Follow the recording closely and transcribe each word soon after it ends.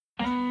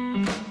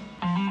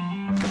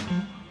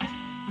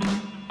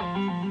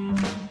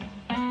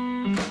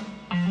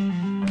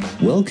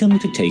Welcome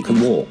to Take a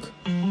Walk,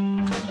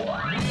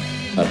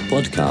 a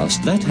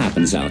podcast that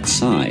happens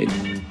outside,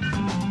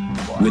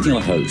 with your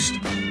host,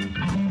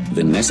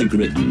 Vanessa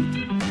Gritton.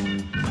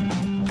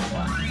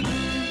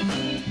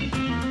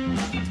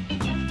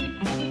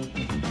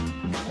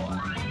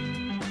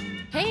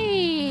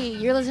 Hey,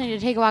 you're listening to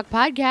Take a Walk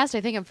podcast. I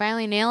think I'm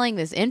finally nailing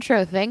this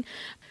intro thing.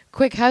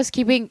 Quick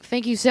housekeeping.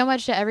 Thank you so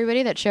much to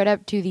everybody that showed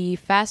up to the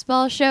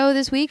fastball show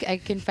this week. I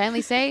can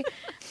finally say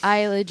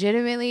I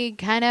legitimately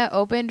kind of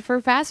opened for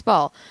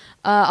fastball.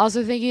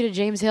 Also, thank you to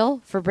James Hill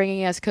for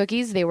bringing us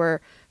cookies. They were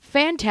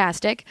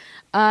fantastic.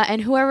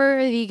 And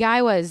whoever the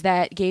guy was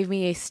that gave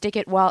me a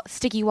sticky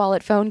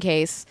wallet phone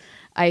case,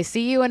 I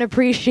see you and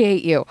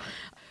appreciate you.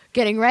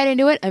 Getting right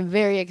into it, I'm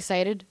very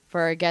excited for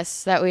our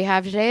guests that we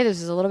have today.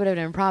 This is a little bit of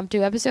an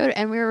impromptu episode,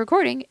 and we're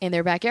recording in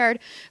their backyard.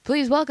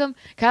 Please welcome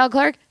Kyle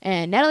Clark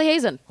and Natalie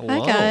Hazen.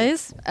 Hello. Hi,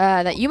 guys.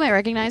 That you might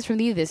recognize from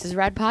the This Is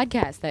Rad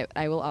podcast that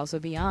I will also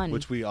be on,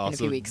 which we in a also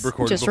few weeks.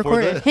 recorded Just before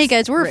recorded. this. Hey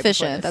guys, we're Right before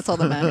efficient. this. That's all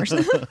that matters.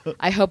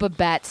 I hope a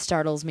bat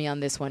startles me on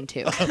this one,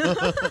 too.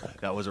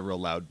 That was a real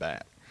loud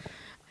bat.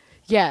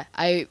 Yeah,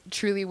 I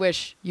truly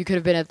wish you could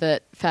have been at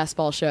the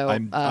fastball show.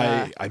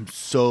 I'm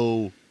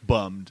so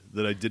bummed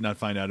that I did not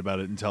find out about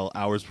it until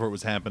hours before it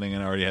was happening,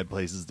 and I already had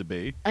places to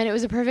be. And it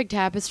was a perfect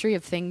tapestry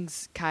of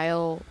things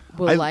Kyle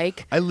will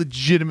like. I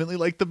legitimately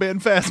like the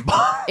band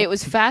Fastball. It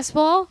was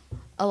fastball,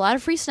 a lot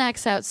of free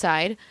snacks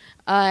outside,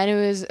 and it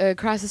was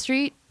across the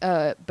street,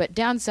 but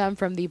down some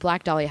from the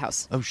Black Dahlia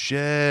house. Oh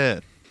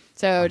shit!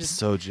 So I'm just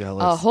so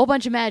jealous. a whole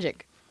bunch of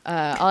magic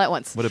all at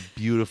once. What a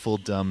beautiful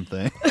dumb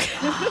thing.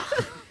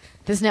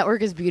 This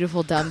network is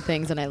beautiful, dumb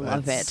things, and I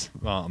love That's- it.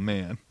 Oh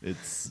man,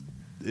 it's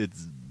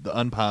the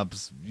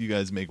unpops. You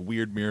guys make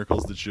weird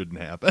miracles that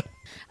shouldn't happen.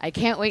 I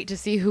can't wait to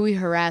see who we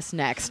harass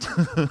next.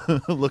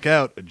 Look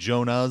out,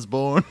 Joan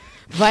Osborne.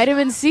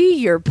 Vitamin C,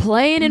 you're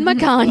playing in my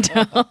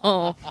condo.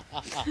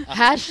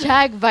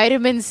 Hashtag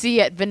vitamin C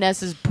at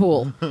Vanessa's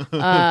pool.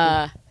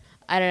 I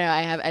don't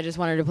know. I just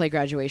wanted to play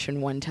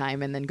Graduation one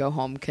time and then go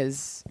home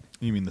because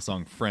You mean the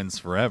song "Friends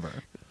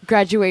Forever"?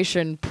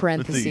 Graduation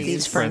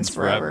parentheses Friends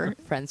Forever.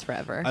 Friends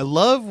forever. I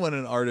love when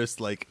an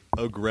artist like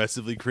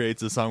aggressively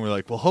creates a song. We're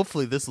like, well,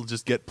 hopefully this will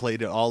just get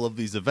played at all of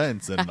these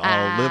events, and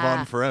I'll live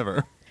on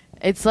forever.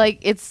 It's like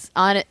it's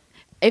on.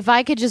 If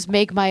I could just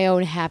make my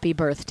own happy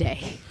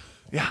birthday.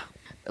 Yeah.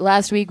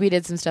 Last week we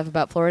did some stuff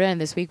about Florida, and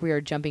this week we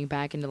are jumping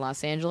back into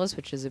Los Angeles,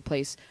 which is a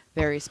place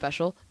very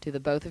special to the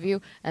both of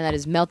you, and that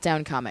is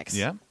Meltdown Comics.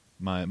 Yeah.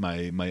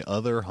 My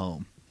other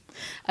home.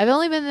 I've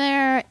only been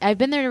there. I've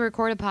been there to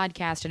record a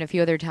podcast and a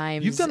few other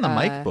times. You've done the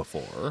mic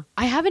before.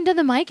 I haven't done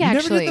the mic You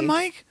actually. never did the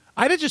mic?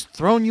 I'd have just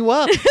thrown you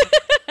up.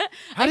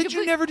 How did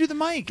you never do the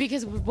mic?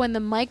 Because when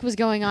the mic was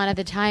going on at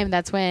the time,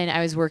 that's when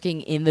I was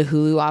working in the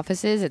Hulu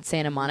offices at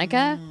Santa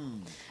Monica.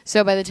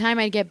 So by the time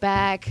I'd get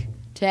back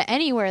to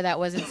anywhere that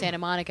wasn't Santa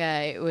Monica,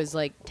 it was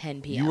like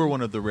 10 p.m. You were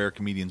one of the rare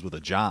comedians with a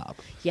job.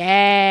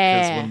 Yeah.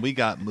 Because when we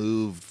got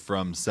moved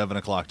from 7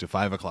 o'clock to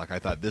 5 o'clock, I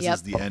thought this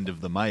is the end of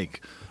the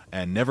mic.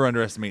 And never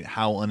underestimate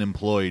how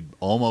unemployed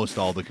almost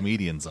all the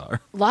comedians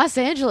are. Los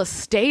Angeles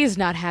stays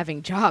not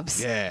having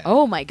jobs. Yeah.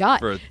 Oh my God.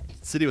 For a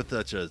city with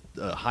such a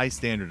high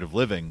standard of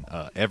living,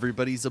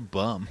 everybody's a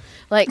bum.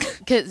 Like,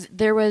 because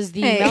there was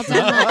the Hey.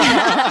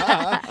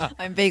 Meltdown.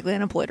 I'm vaguely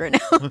unemployed right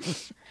now.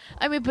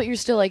 I mean, but you're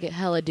still like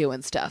hella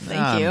doing stuff.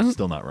 Thank you. I'm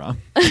still not wrong.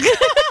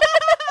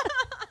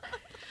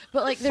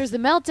 But like, there's the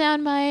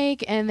Meltdown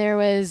mic, and there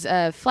was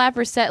a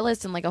Flapper set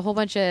list, and like a whole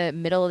bunch of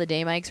middle of the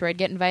day mics where I'd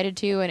get invited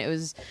to, and it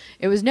was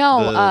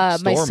The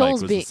my store soul's mic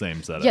was being the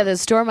same setup. yeah, the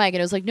store mic, and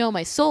it was like, no,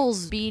 my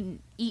soul's being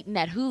eaten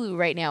at Hulu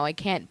right now. I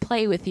can't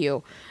play with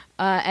you.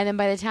 And then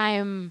by the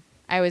time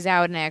I was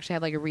out and I actually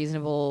had like a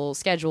reasonable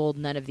schedule,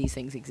 none of these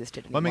things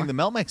existed anymore. Well, I mean, the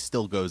Melt mic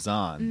still goes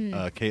on.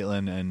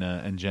 Caitlin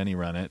and Jenny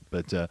run it,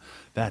 but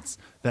that's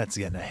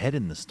getting ahead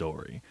in the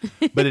story.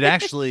 But it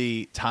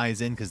actually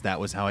ties in because that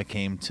was how I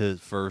came to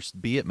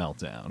first be at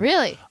Meltdown.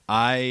 Really?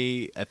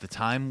 I at the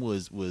time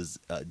was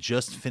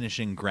just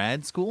finishing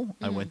grad school.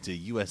 I went to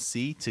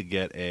USC to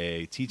get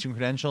a teaching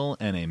credential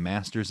and a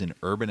master's in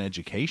urban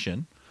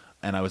education.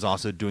 And I was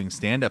also doing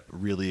stand-up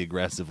really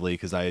aggressively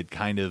because I had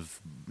kind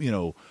of,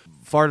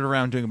 farted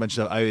around doing a bunch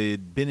of stuff.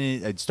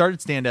 I'd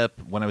started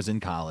stand-up when I was in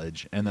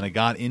college, and then I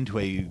got into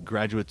a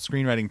graduate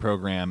screenwriting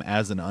program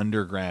as an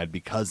undergrad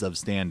because of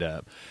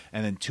stand-up.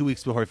 And then 2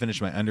 weeks before I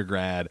finished my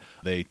undergrad,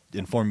 they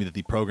informed me that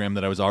the program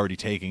that I was already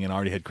taking and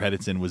already had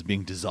credits in was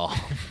being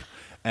dissolved.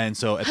 And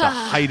so at the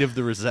height of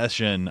the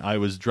recession, I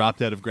was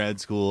dropped out of grad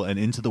school and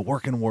into the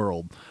working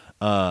world.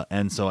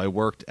 And so I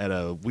worked at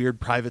a weird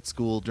private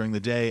school during the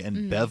day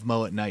and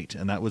Bevmo at night.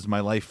 And that was my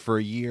life for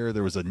a year.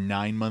 There was a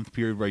 9-month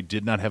period where I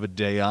did not have a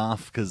day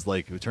off because,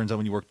 like, it turns out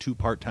when you work 2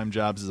 part-time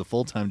jobs as a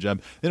full-time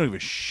job, they don't give a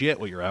shit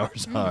what your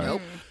hours are.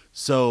 Nope.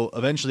 So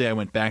eventually I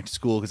went back to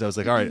school because I was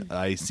like, all right,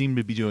 I seem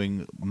to be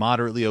doing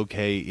moderately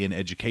okay in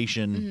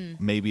education.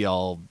 Maybe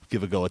I'll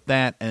give a go at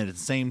that. And at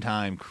the same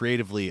time,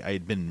 creatively, I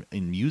had been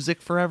in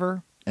music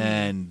forever.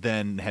 And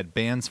then had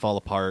bands fall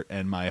apart,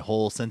 and my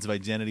whole sense of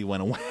identity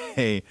went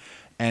away.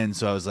 And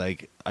so I was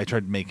like, I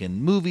tried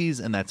making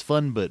movies, and that's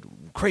fun, but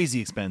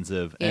crazy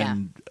expensive. Yeah.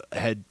 And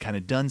had kind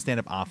of done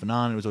stand-up off and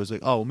on. It was always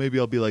like, oh, maybe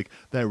I'll be like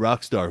that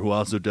rock star who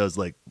also does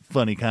like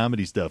funny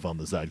comedy stuff on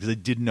the side, because I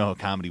didn't know how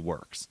comedy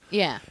works.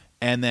 Yeah.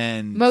 And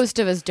then most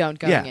of us don't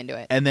going into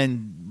it. And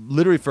then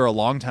literally for a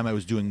long time I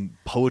was doing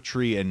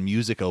poetry and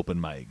music open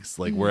mics,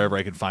 like wherever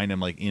I could find them,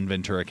 like in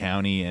Ventura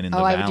County and in the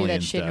Valley. I would do that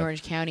and shit stuff. in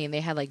Orange County, and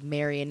they had like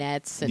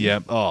marionettes. And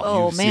Yep.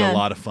 You see a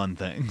lot of fun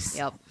things.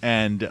 Yep.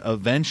 And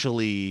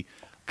eventually,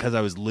 because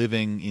I was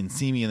living in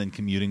Simi and then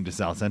commuting to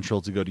South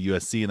Central to go to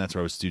USC, and that's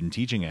where I was student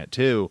teaching at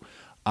too,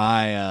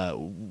 I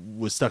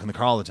was stuck in the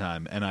car all the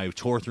time, and I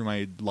tore through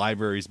my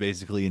library's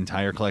basically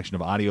entire collection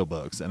of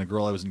audiobooks. And a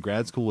girl I was in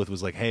grad school with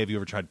was like, hey, have you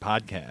ever tried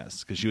podcasts?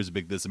 Because she was a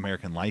big This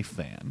American Life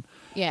fan.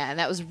 Yeah, and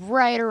that was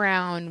right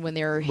around when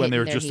they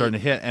were just starting to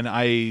hit. And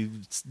I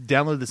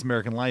downloaded This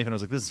American Life, and I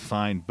was like, this is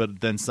fine. But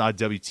then saw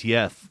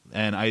WTF,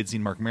 and I had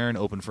seen Mark Maron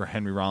open for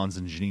Henry Rollins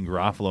and Janine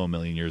Garofalo a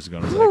million years ago.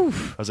 And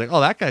I was like, oh,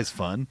 that guy's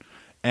fun.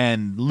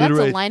 And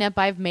literally, that's a lineup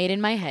I've made in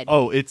my head.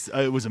 Oh, it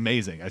was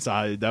amazing. I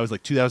saw that was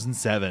like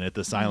 2007 at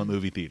the Silent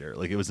Movie Theater.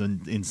 Like, it was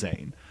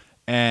insane.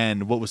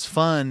 And what was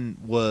fun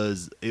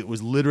was it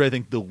was literally, I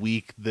think, the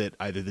week that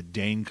either the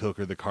Dane Cook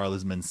or the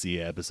Carlos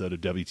Mencia episode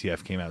of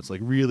WTF came out. It's like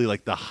really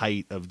like the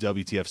height of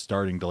WTF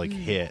starting to like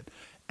hit.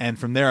 And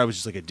from there, I was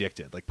just like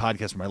addicted, like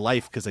podcast for my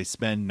life, because I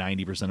spend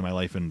 90% of my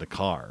life in the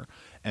car.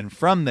 And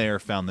from there,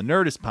 found the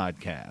Nerdist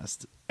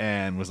podcast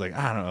and was like,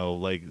 I don't know,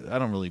 like I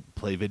don't really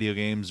play video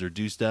games or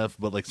do stuff,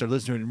 but like started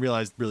listening to it and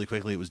realized really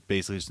quickly it was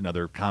basically just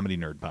another comedy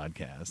nerd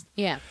podcast.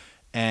 Yeah.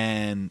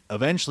 And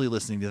eventually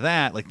listening to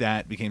that, like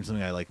that became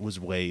something I like was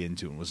way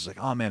into and was just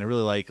like, oh man, I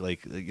really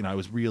like, you know, I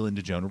was real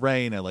into Jonah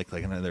Ray, and I liked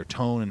like their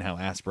tone and how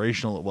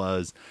aspirational it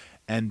was.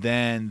 And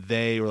then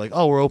they were like,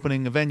 oh, we're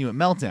opening a venue at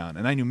Meltdown.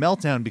 And I knew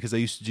Meltdown because I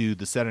used to do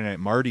the Saturday Night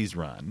Marty's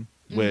run,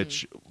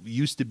 which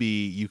used to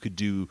be you could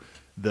do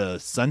the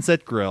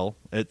Sunset Grill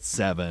at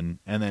 7,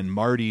 and then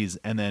Marty's,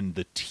 and then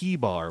the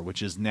T-Bar,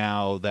 which is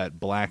now that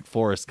Black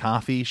Forest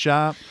coffee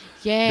shop.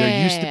 Yeah.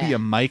 There used to be a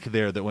mic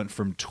there that went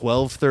from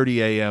 12:30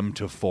 a.m.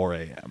 to 4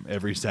 a.m.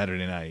 every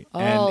Saturday night.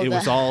 And it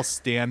was all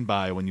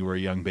standby when you were a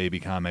young baby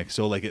comic.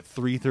 So like at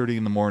 3:30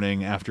 in the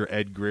morning, after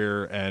Ed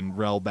Greer and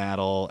Rel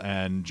Battle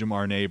and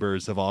Jamar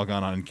Neighbors have all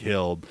gone on and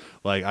killed,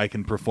 like I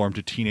can perform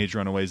to Teenage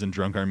Runaways and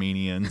Drunk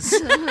Armenians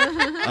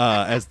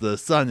as the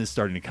sun is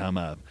starting to come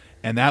up.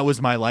 And that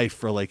was my life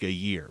for like a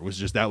year.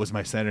 That was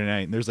my Saturday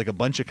night. And there's like a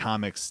bunch of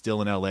comics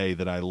still in LA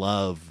that I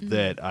love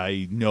that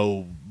I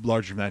know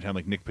larger from that time,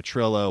 like Nick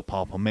Petrillo,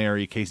 Paul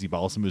Palmieri, Casey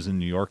Balsam, who's in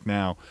New York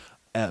now,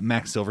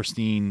 Max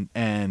Silverstein.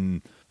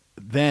 And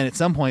then at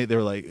some point they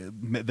were like,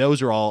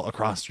 those are all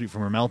across the street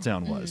from where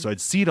Meltdown was. So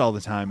I'd see it all the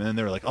time. And then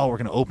they were like, oh, we're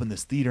going to open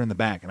this theater in the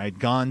back. And I'd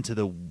gone to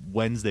the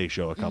Wednesday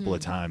show a couple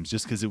of times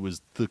just because it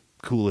was the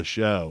coolest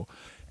show.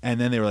 And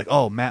then they were like,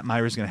 oh, Matt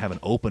Myra's going to have an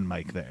open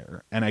mic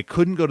there. And I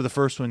couldn't go to the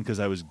first one because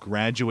I was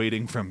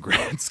graduating from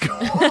grad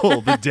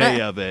school the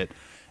day of it.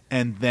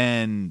 And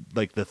then,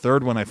 like, the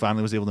third one I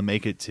finally was able to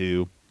make it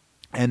to.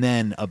 And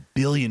then a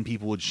billion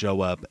people would show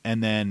up.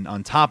 And then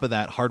on top of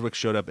that, Hardwick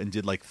showed up and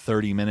did, like,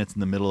 30 minutes in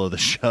the middle of the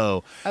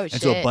show. Oh, and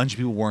shit. so a bunch of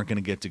people weren't going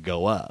to get to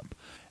go up.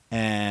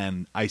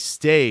 And I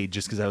stayed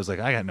just because I was like,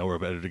 I got nowhere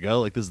better to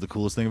go. Like, this is the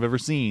coolest thing I've ever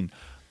seen.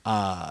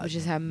 Which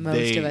is how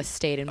most of us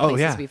stayed in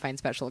places we find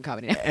special in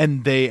comedy.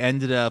 And they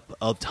ended up,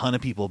 a ton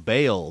of people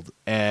bailed,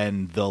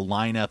 and the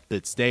lineup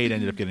that stayed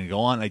ended up getting to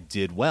go on. I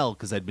did well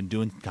because I'd been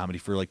doing comedy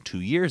for like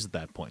 2 years at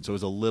that point. So it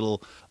was a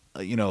little,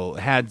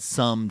 had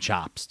some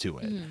chops to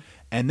it.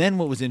 And then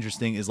what was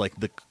interesting is like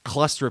the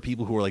cluster of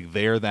people who were like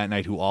there that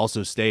night who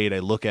also stayed, I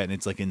look at and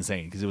it's like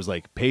insane because it was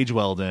like Paige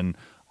Weldon,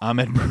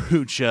 Ahmed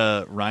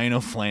Barucha, Ryan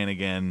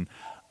O'Flanagan,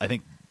 I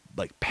think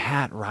like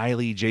Pat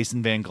Riley,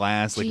 Jason Van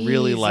Glass, like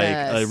really like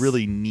a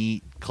really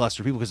neat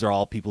cluster of people because they're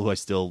all people who I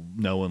still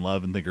know and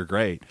love and think are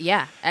great.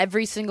 Yeah,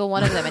 every single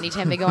one of them.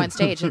 Anytime they go on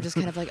stage, I'm just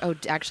kind of like, oh,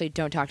 actually,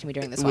 don't talk to me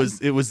during this one.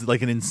 It was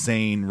like an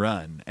insane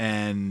run,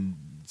 and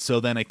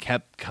so then I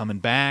kept coming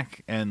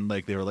back, and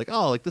like they were like,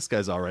 oh, like this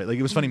guy's all right. Like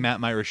it was funny.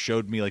 Matt Myra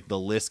showed me like the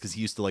list because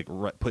he used to like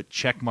put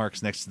check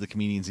marks next to the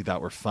comedians he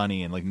thought were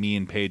funny, and like me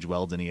and Paige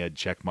Weldon, he had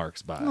check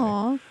marks by.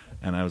 Aww.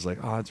 And I was like,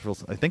 oh, it's real.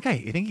 I think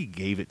he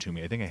gave it to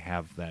me. I think I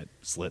have that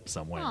slip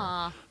somewhere.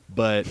 Aww.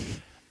 But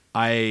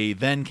I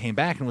then came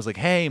back and was like,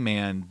 hey,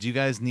 man, do you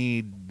guys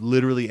need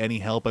literally any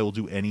help? I will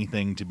do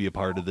anything to be a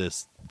part of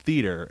this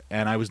theater.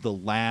 And I was the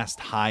last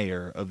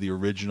hire of the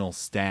original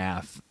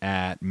staff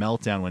at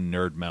Meltdown when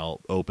Nerd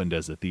Melt opened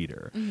as a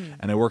theater.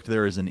 And I worked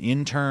there as an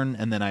intern.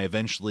 And then I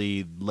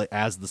eventually,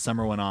 as the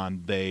summer went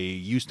on, they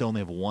used to only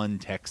have one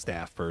tech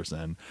staff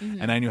person.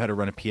 And I knew how to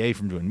run a PA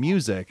from doing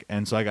music.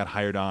 And so I got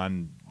hired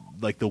on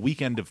like the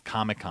weekend of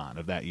Comic-Con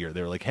of that year.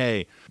 They were like,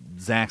 hey,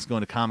 Zach's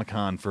going to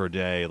Comic-Con for a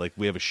day. Like,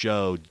 we have a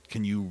show.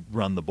 Can you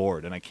run the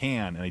board? And I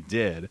can, and I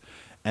did.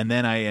 And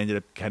then I ended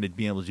up kind of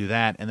being able to do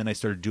that. And then I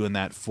started doing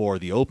that for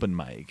the open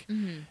mic.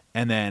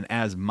 And then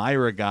as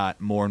Myra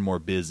got more and more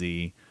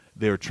busy,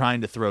 they were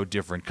trying to throw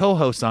different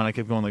co-hosts on. I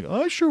kept going like,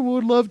 I sure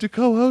would love to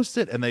co-host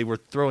it. And they were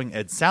throwing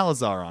Ed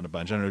Salazar on a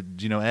bunch. I don't know.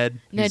 Do you know Ed?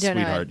 No, He's a don't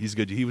know sweetheart. Ed. He's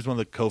good. He was one of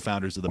the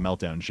co-founders of the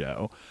Meltdown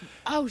show.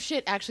 Oh,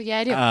 shit. Actually, yeah,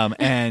 I do.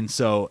 And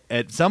so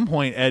at some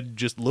point, Ed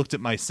just looked at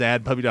my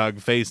sad puppy dog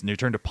face and he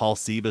turned to Paul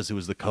Sebas, who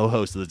was the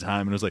co-host at the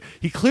time, and was like,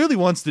 he clearly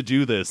wants to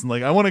do this. And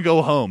like, I want to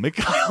go home. Make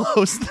Kyle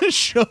host the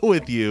show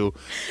with you.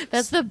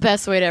 That's the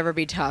best way to ever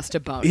be tossed a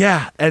bone.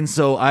 Yeah. And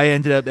so I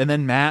ended up, and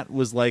then Matt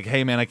was like,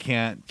 hey, man, I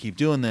can't keep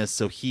doing this.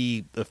 So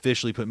he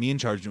officially put me in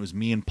charge. And it was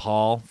me and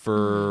Paul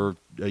for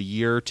a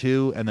year or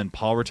two. And then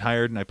Paul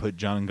retired, and I put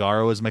John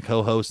Ungaro as my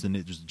co-host. And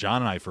it was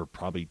John and I for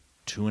probably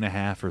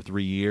 2.5 or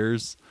 3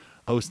 years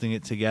hosting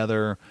it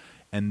together.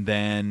 And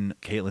then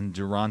Caitlin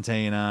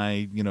Durante and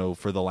I,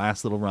 for the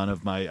last little run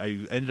of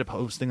I ended up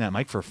hosting that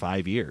mic for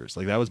 5 years.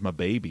 Like, that was my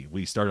baby.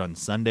 We started on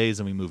Sundays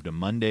and we moved to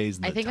Mondays.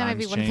 And I think that might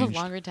be one of the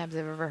longer times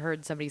I've ever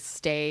heard somebody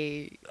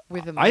stay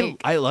with a mic.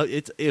 I love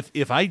it.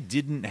 If I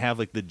didn't have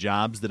like the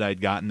jobs that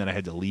I'd gotten that I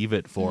had to leave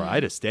it for,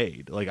 I'd have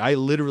stayed. Like,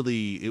 it'll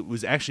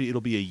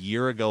be a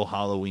year ago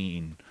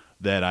Halloween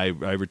that I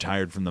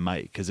retired from the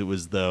mic, because it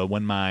was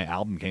when my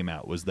album came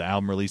out, was the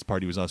album release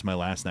party, was also my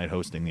last night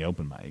hosting the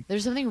open mic.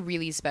 There's something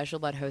really special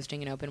about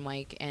hosting an open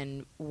mic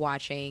and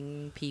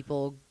watching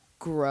people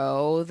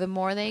grow the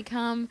more they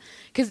come,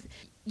 because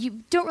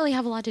you don't really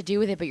have a lot to do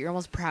with it, but you're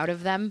almost proud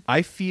of them.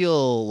 I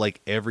feel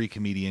like every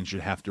comedian should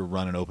have to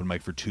run an open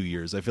mic for 2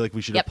 years. I feel like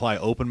we should apply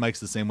open mics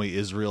the same way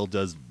Israel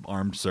does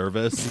armed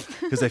service,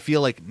 because I feel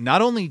like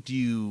not only do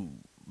you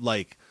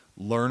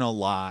learn a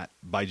lot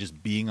by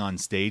just being on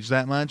stage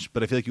that much,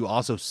 but I feel like you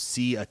also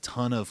see a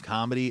ton of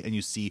comedy, and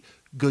you see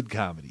good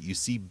comedy, you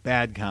see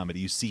bad comedy,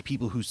 you see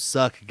people who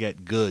suck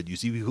get good, you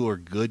see people who are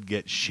good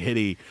get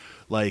shitty.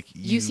 Like,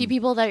 you see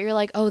people that you're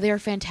like, oh, they're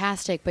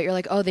fantastic, but you're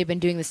like, oh, they've been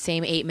doing the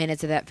same 8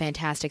 minutes of that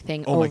fantastic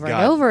thing over and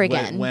over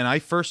again. When I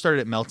first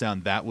started at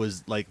Meltdown, that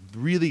was like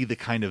really the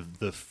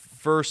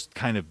first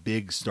kind of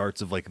big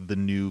starts of like the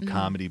new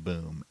comedy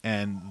boom.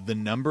 And the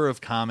number of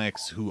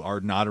comics who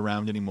are not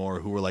around anymore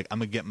who were like, I'm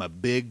gonna get my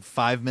big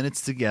 5 minutes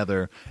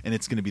together, and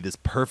it's gonna be this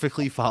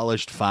perfectly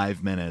polished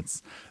 5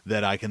 minutes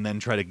that I can then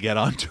try to get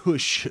onto a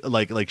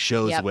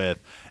shows with.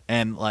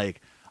 And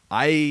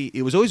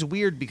it was always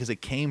weird because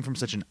it came from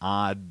such an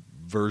odd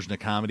version of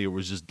comedy. It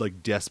was just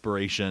like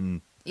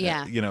desperation.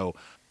 Yeah.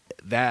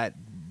 That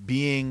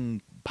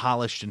being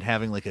polished and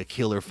having like a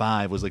killer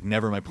 5 was like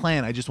never my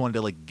plan. I just wanted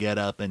to like get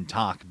up and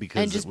talk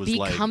because and just it was be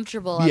like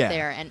comfortable up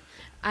there. And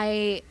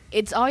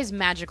it's always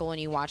magical when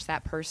you watch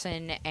that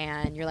person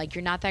and you're like,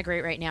 you're not that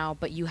great right now,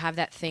 but you have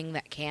that thing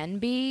that can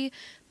be.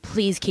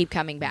 Please keep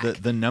coming back.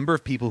 The number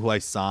of people who I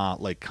saw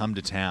like come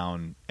to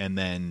town, and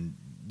then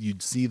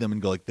you'd see them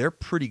and go like, they're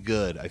pretty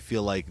good. I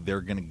feel like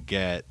they're gonna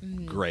get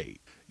great.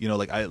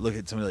 Like I look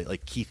at somebody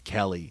like Keith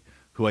Kelly,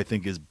 who I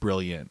think is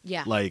brilliant.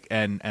 Yeah.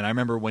 And I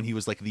remember when he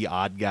was like the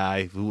odd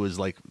guy who was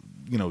like,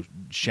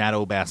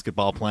 shadow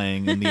basketball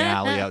playing in the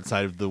alley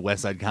outside of the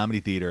West Side Comedy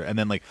Theater. And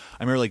then like,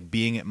 I remember like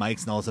being at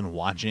Mike's and all of a sudden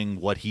watching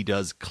what he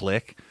does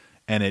click,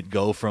 and it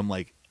go from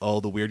like, oh,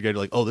 the weird guy to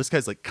like, oh, this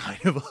guy's like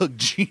kind of a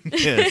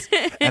genius.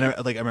 And I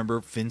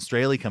remember Finn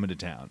Straley coming to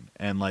town,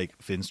 and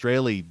like Finn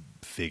Straley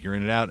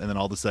figuring it out, and then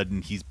all of a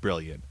sudden he's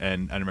brilliant.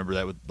 And I remember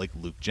that with like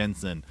Luke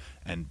Jensen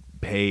and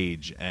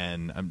Paige,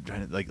 and I'm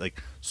trying to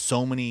like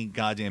so many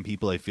goddamn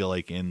people. I feel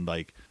like in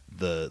like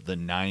the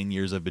 9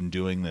 years I've been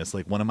doing this,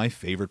 like one of my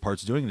favorite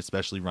parts of doing it,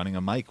 especially running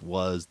a mic,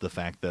 was the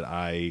fact that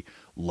I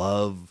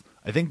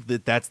think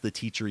that's the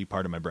teachery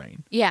part of my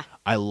brain. Yeah.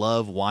 I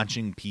love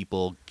watching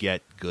people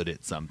get good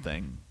at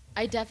something.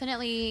 I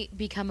definitely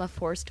become a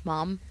forced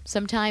mom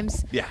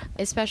sometimes. Yeah.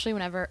 Especially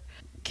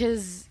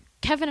because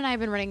Kevin and I have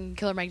been running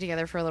Killer Mike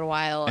together for a little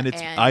while. And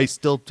I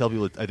still tell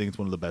people I think it's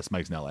one of the best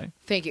mics in LA.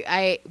 Thank you.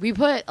 We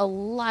put a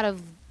lot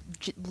of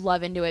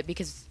love into it,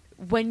 because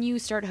when you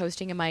start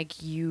hosting a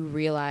mic, you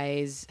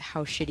realize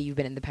how shitty you've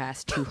been in the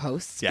past 2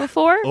 hosts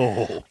before.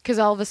 Because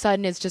all of a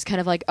sudden it's just kind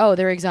of like, oh,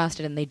 they're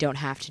exhausted and they don't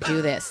have to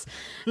do this.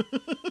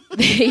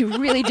 They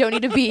really don't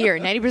need to be here.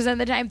 90% of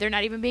the time, they're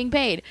not even being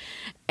paid.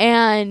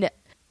 And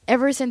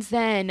ever since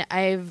then,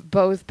 I've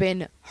both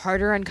been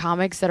harder on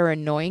comics that are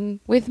annoying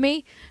with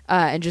me,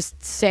 and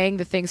just saying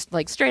the things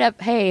like straight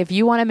up, hey, if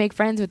you want to make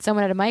friends with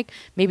someone at a mic,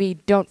 maybe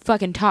don't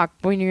fucking talk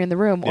when you're in the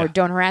room, or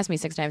don't harass me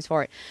 6 times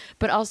for it.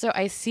 But also,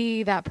 I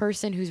see that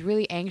person who's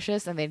really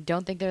anxious and they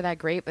don't think they're that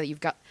great, but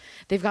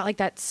they've got like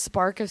that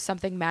spark of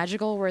something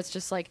magical where it's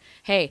just like,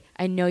 hey,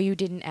 I know you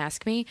didn't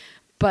ask me,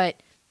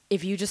 but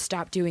if you just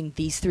stop doing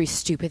these 3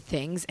 stupid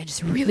things and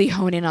just really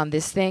hone in on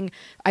this thing,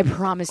 I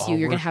promise you're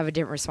going to have a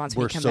different response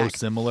when you come back. We're so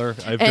similar.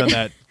 I've done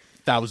that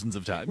thousands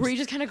of times. Where you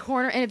just kind of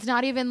corner, and it's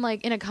not even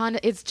like in a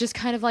it's just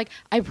kind of like,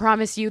 I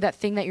promise you that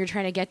thing that you're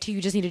trying to get to, you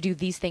just need to do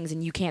these things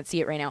and you can't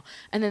see it right now.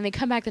 And then they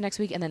come back the next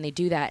week and then they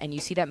do that, and you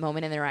see that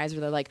moment in their eyes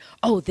where they're like,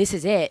 oh, this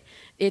is it.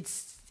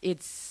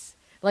 It's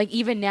like,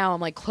 even now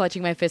I'm like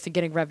clutching my fist and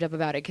getting revved up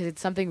about it, because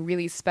it's something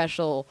really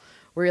special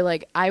where you're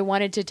like, I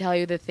wanted to tell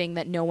you the thing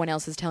that no one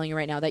else is telling you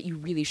right now that you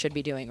really should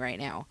be doing right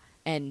now,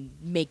 and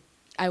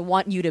I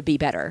want you to be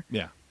better.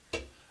 Yeah.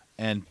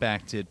 And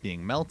back to it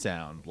being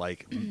Meltdown,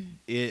 like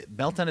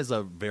Meltdown is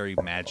a very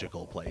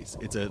magical place.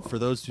 For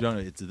those who don't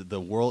know,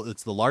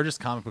 it's the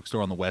largest comic book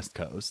store on the West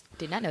Coast.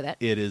 Did not know that.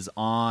 It is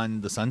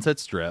on the Sunset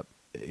Strip.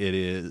 It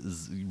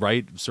is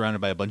right surrounded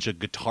by a bunch of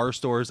guitar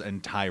stores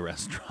and Thai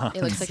restaurants.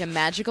 It looks like a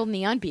magical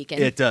neon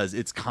beacon. It does.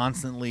 It's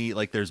constantly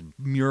like there's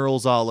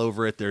murals all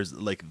over it. There's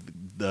like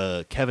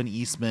the Kevin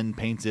Eastman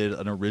painted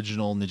an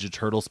original Ninja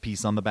Turtles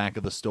piece on the back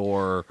of the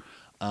store.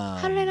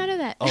 How did I not know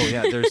that? Oh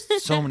yeah,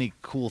 there's so many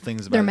cool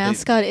things about Their it.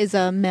 mascot is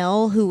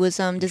Mel, who was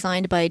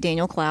designed by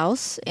Daniel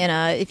Klaus.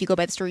 And if you go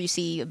by the store, you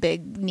see a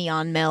big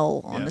neon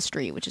Mel on the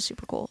street, which is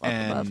super cool. Up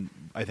above.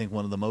 I think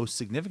one of the most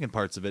significant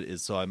parts of it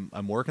is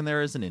I'm working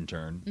there as an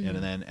intern,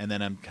 and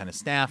then I'm kind of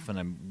staff, and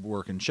I'm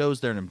working shows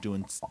there, and I'm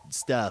doing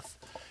stuff,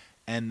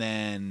 and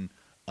then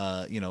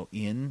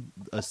in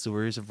a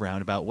series of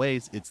roundabout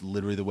ways, it's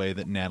literally the way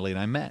that Natalie and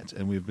I met,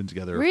 and we've been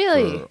together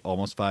for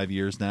almost 5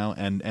 years now,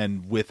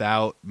 and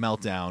without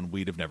Meltdown,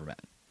 we'd have never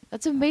met.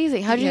 That's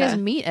amazing. How did you guys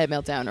meet at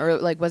Meltdown, or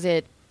like was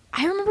it?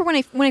 I remember when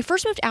I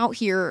first moved out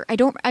here,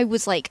 I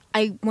was like,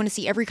 I want to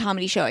see every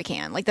comedy show I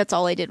can. Like, that's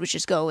all I did was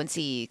just go and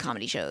see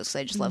comedy shows.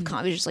 I just love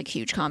comedy, just like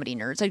huge comedy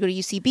nerds. I'd go to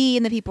UCB,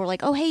 and then people were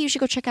like, oh, hey, you should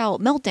go check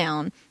out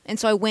Meltdown. And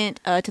so I went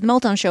to the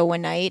Meltdown show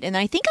one night, and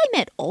I think I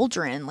met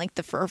Aldrin, like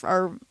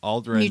our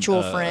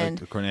mutual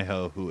friend.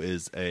 Cornejo, who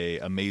is a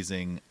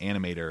amazing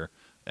animator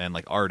and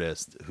like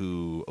artist,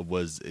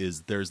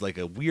 there's like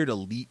a weird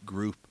elite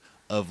group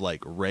of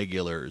like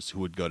regulars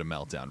who would go to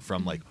Meltdown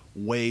from like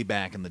way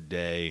back in the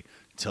day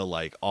to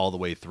like all the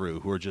way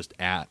through, who are just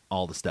at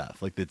all the stuff.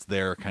 Like it's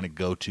their kind of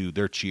go-to,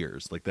 their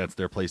cheers. Like that's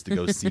their place to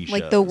go see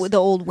like shows. the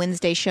old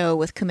Wednesday show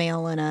with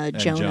Kumail and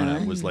Jonah.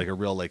 Jonah was like a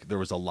real, like there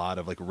was a lot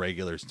of like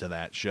regulars to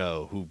that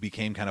show who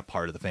became kind of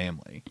part of the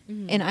family.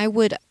 And I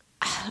would,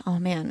 oh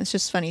man, it's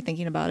just funny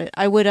thinking about it.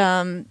 I would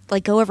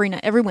like go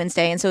every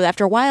Wednesday, and so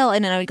after a while,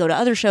 and then I would go to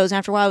other shows, and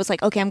after a while I was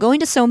like, okay, I'm going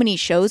to so many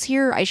shows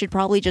here, I should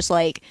probably just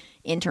like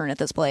intern at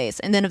this place.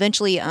 And then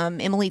eventually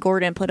Emily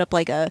Gordon put up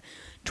like a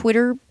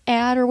Twitter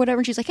ad or whatever,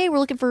 and she's like, hey, we're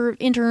looking for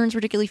interns,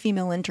 particularly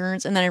female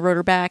interns. And then I wrote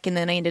her back, and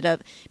then I ended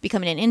up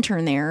becoming an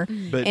intern there.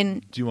 But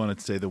and do you want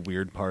to say the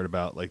weird part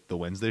about like the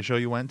Wednesday show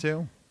you went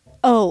to?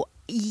 Oh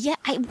yeah,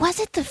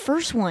 was it the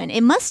first one?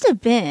 It must have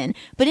been.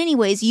 But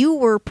anyways, you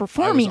were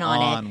performing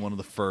on it. One of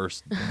the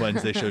first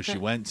Wednesday shows she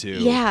went to.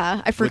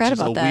 Yeah, I forgot about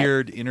that. Which is a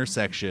weird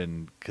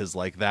intersection, because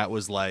like that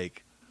was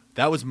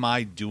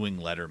my doing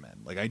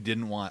Letterman. Like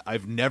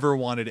I've never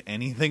wanted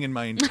anything in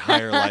my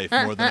entire life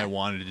more than I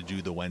wanted to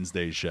do the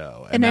Wednesday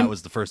show, and that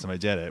was the first time I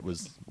did it.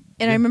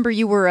 And I remember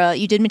you were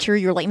you did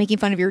material. You were like making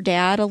fun of your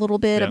dad a little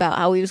bit about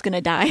how he was going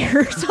to die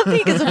or something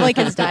because of like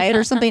his diet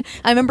or something.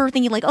 I remember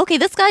thinking like, okay,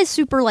 this guy's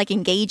super like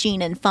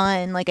engaging and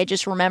fun. Like I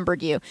just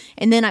remembered you.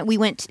 And then we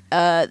went.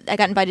 I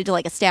got invited to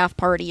like a staff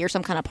party or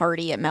some kind of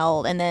party at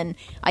Mel, and then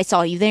I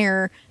saw you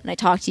there, and I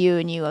talked to you,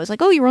 and I was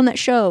like, oh, you were on that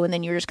show, and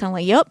then you were just kind of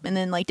like, yep, and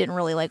then like didn't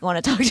really like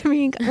want to talk to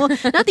me. Well,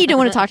 not that you didn't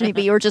want to talk to me,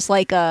 but you were just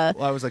like,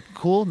 well, I was like,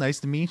 cool, nice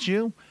to meet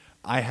you.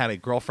 I had a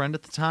girlfriend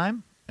at the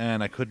time,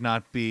 and I could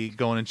not be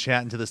going and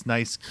chatting to this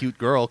nice, cute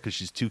girl because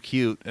she's too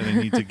cute, and I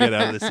need to get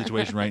out of this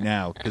situation right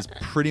now, because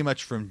pretty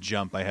much from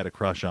jump I had a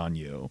crush on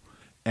you.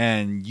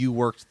 And you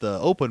worked the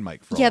open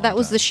mic for a long that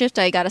was time. the shift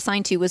I got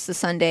assigned to, was the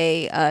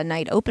Sunday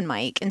night open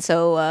mic. And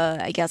so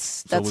I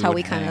guess that's how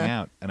we kind of hang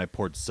out. And I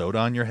poured soda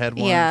on your head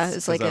once. Yeah,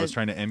 it's like I was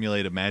trying to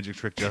emulate a magic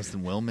trick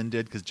Justin Willman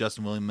did, because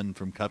Justin Willman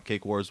from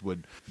Cupcake Wars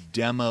would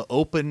demo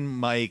open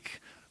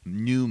mic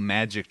new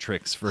magic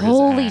tricks for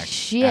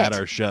his act at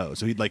our show.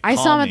 So he'd like I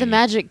call saw him me. at the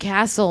Magic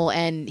Castle,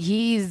 and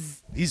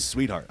he's a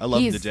sweetheart. I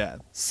love him to death.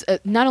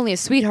 Not only a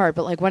sweetheart,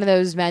 but like one of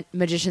those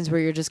magicians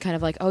where you're just kind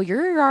of like, oh,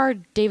 you're our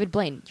David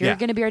Blaine. You're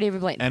going to be our David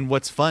Blaine. And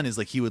what's fun is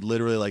like he would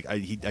literally like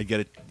I'd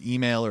get an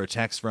email or a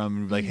text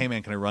from him, like, hey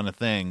man, can I run a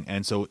thing?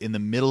 And so in the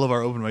middle of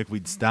our open mic,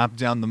 we'd stop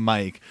down the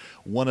mic.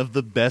 One of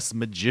the best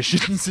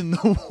magicians in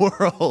the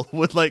world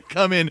would like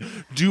come in,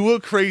 do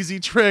a crazy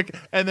trick,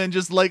 and then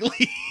just like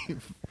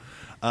leave.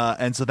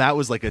 And so that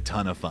was like a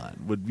ton of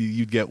fun.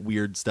 You'd get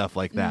weird stuff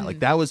like that. Like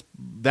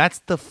that's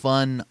the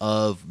fun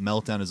of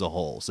Meltdown as a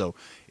whole. So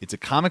it's a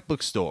comic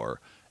book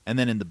store, and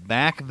then in the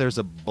back there's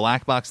a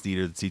black box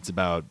theater that seats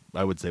about,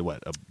 I would say,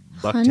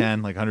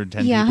 $110, like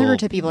 110 people.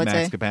 110 people, I'd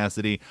max say.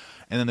 capacity.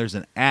 And then there's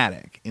an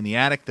attic. In the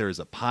attic there is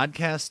a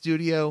podcast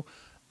studio,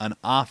 an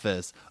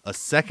office, a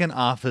second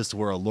office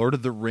where a Lord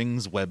of the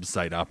Rings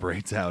website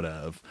operates out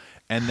of,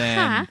 and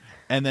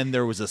then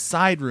there was a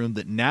side room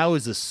that now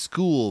is a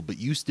school but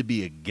used to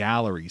be a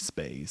gallery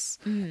space.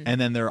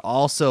 And then there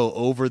also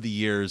over the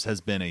years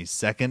has been a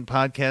second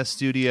podcast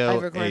studio,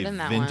 a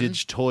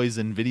vintage toys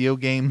and video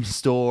game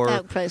store.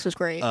 That place was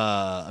great.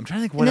 I'm trying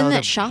to think what and then other,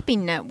 that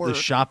shopping network.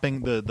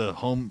 The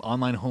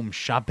online home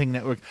shopping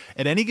network.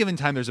 At any given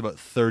time there's about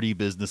 30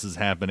 businesses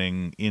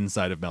happening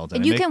inside of Meltdown.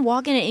 And you can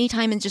walk in at any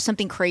time and just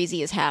something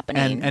crazy is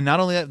happening. And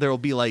not only that, there will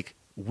be like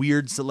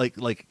weird, so like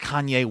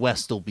Kanye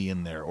West will be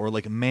in there, or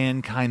like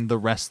Mankind the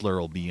Wrestler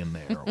will be in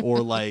there,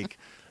 or like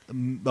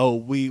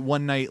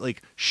one night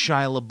like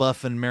Shia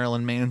LaBeouf and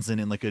Marilyn Manson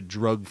in like a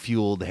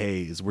drug-fueled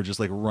haze were just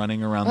like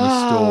running around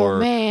the store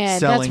man,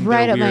 selling that's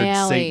right their up my weird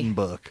alley. Satan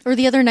book. Or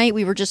the other night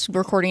we were just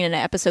recording an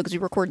episode because we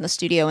recorded in the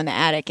studio in the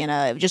attic,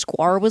 and just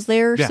Guar was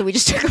there, Yeah. so we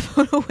just took a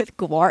photo with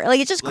Guar. Like,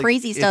 it's just Like,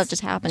 crazy stuff it's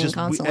just happening just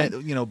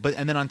constantly.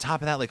 and then on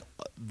top of that, like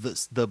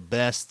the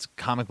best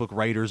comic book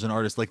writers and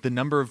artists, like the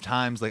number of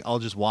times like I'll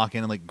just walk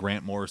in and like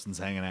Grant Morrison's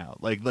hanging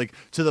out, like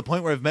to the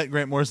point where I've met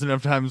Grant Morrison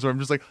enough times where I'm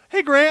just like,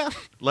 hey Grant,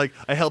 like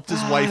I helped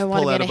his wife I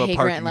wanna pull be out at of a a Hey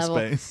Grant parking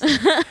level.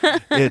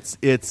 space.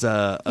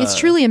 It's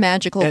truly a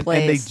magical and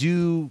place. they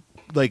do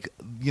like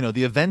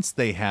the events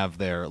they have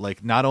there.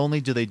 Like not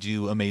only do they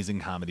do amazing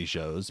comedy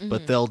shows,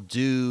 but they'll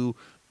do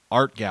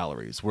art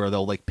galleries where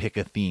they'll like pick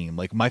a theme.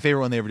 Like my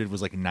favorite one they ever did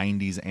was like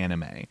 90s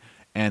anime,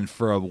 and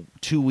for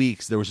 2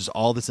 weeks there was just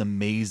all this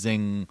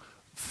amazing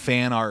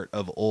fan art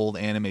of old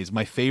animes.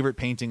 My favorite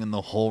painting in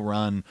the whole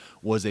run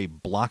was a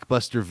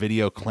Blockbuster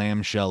Video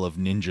clamshell of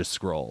Ninja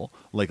Scroll,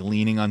 like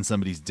leaning on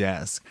somebody's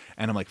desk,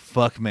 and I'm like,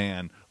 fuck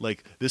man,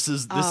 like this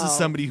is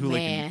somebody who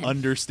man. like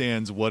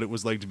understands what it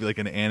was like to be like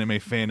an anime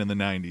fan in the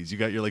 90s. You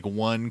got your like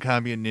one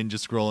copy of Ninja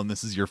Scroll and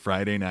this is your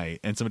Friday night,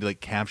 and somebody like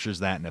captures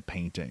that in a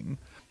painting.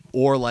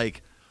 Or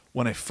like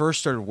when I first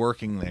started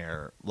working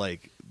there,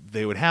 like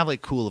they would have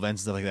like cool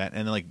events and stuff like that,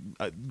 and then like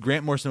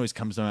Grant Morrison always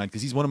comes to mind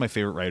because he's one of my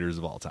favorite writers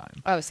of all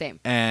time. Oh,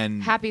 same.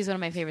 And Happy is one of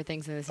my favorite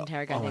things in this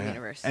entire goddamn yeah.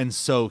 universe. And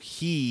so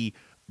he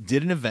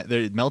did an event,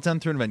 Meltdown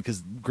threw an event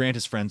because Grant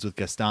is friends with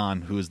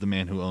Gaston, who is the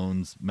man who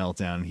owns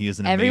Meltdown. He is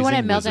an Everyone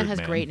at amazing Meltdown wizard has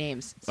man. great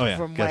names. Oh yeah,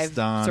 from what I've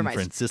Gaston, surmised.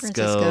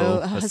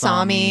 Francisco,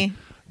 Hasami.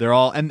 They're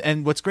all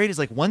and what's great is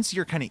like once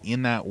you're kind of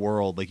in that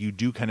world, like you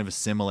do kind of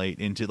assimilate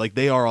into like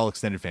they are all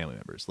extended family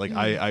members. Like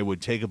I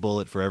would take a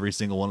bullet for every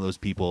single one of those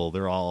people.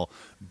 They're all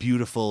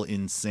beautiful,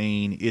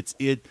 insane.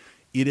 It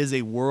is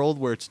a world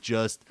where it's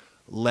just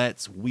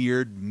lets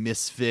weird,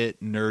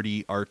 misfit,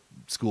 nerdy art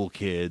school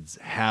kids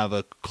have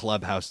a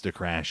clubhouse to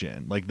crash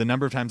in. Like the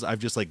number of times I've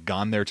just like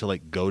gone there to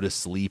like go to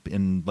sleep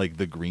in like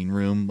the green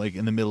room like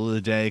in the middle of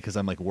the day because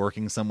I'm like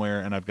working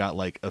somewhere and I've got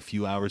like a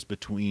few hours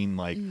between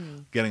like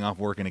getting off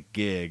work and a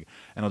gig,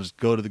 and I'll just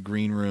go to the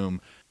green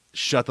room,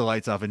 shut the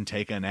lights off and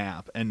take a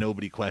nap, and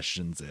nobody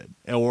questions it.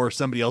 Or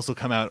somebody else will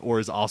come out or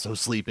is also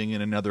sleeping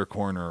in another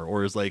corner,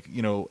 or is like,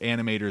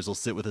 animators will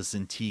sit with a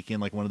Cintiq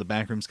in like one of the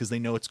back rooms because they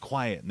know it's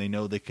quiet and they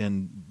know they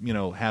can,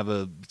 have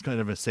a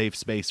kind of a safe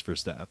space for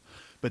stuff.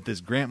 But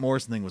this Grant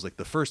Morrison thing was like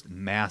the first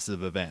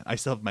massive event. I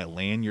still have my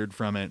lanyard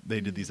from it.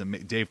 They did these,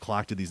 Dave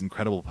Klock did these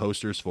incredible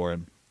posters for it.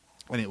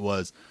 And it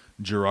was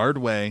Gerard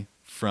Way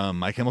from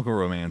My Chemical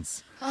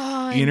Romance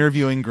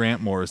interviewing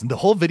Grant Morrison. The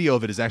whole video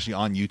of it is actually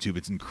on YouTube.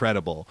 It's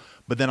incredible.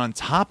 But then on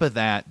top of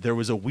that, there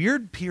was a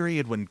weird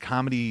period when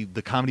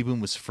the comedy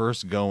boom was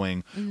first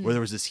going, where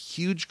there was this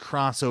huge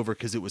crossover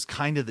because it was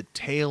kind of the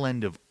tail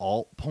end of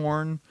alt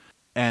porn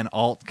and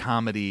alt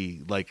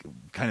comedy, like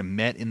kind of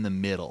met in the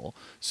middle.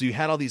 So you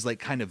had all these like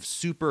kind of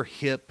super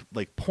hip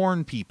like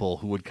porn people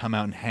who would come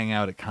out and hang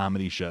out at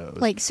comedy shows.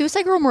 Like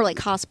Suicide Girl, more like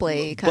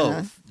cosplay kind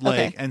of. Both. Like,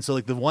 Okay. and so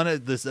like the one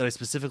of this that I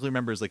specifically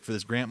remember is like for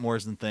this Grant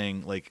Morrison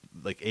thing, like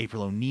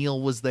April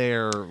O'Neil was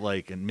there,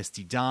 like, and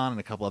Misty Dawn and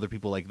a couple other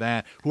people like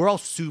that who were all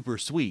super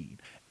sweet.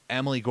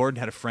 Emily Gordon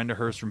had a friend of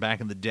hers from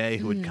back in the day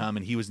who would come,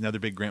 and he was another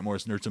big Grant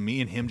Morrison nerd. So me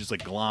and him just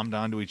like glommed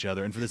onto each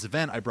other. And for this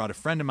event, I brought a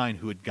friend of mine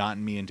who had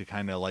gotten me into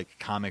kind of like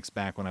comics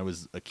back when I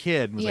was a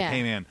kid and was like,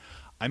 hey man,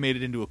 I made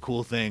it into a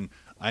cool thing.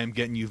 I am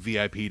getting you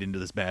VIP'd into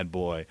this bad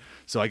boy.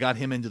 So I got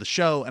him into the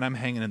show, and I'm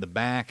hanging in the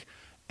back,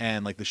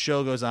 and like the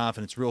show goes off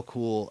and it's real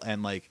cool.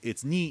 And like,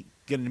 it's neat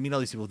getting to meet all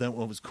these people. Then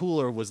what was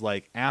cooler was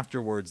like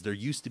afterwards, there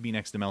used to be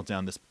next to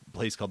Meltdown this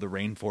place called the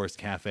Rainforest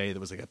Cafe that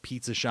was like a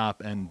pizza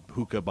shop and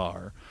hookah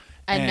bar.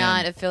 And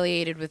not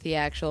affiliated with the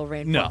actual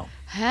Rainforest. No.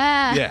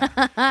 Yeah.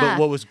 But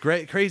what was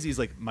crazy is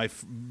like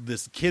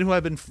this kid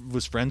who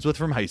was friends with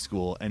from high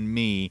school, and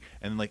me,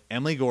 and like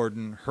Emily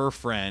Gordon, her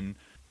friend,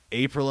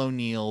 April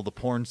O'Neil, the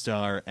porn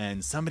star,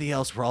 and somebody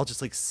else were all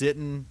just like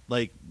sitting,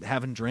 like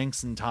having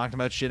drinks and talking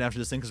about shit after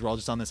this thing because we're all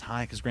just on this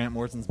high because Grant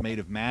Morrison's made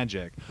of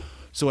magic.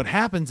 So what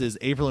happens is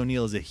April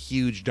O'Neil is a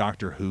huge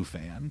Doctor Who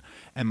fan,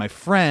 and my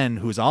friend,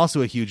 who is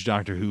also a huge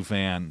Doctor Who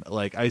fan,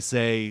 like I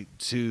say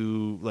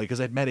to, like,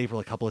 because I'd met April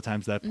a couple of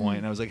times at that point,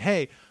 and I was like,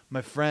 hey,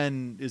 my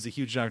friend is a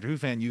huge Doctor Who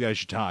fan, you guys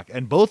should talk.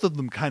 And both of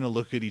them kind of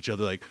look at each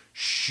other like,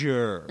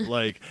 sure,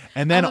 like,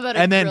 and then I'm about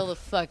to grill the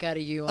fuck out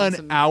of you on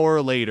an hour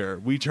later,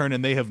 we turn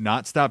and they have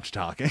not stopped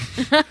talking.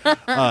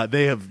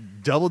 They have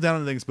doubled down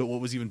on things, but what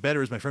was even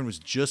better is my friend was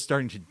just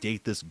starting to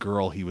date this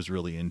girl he was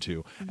really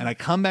into. And I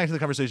come back to the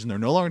conversation, they're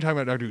no longer talking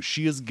about Doctor Who.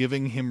 She is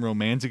giving him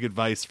romantic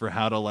advice for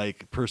how to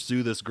like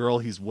pursue this girl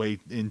he's way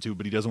into,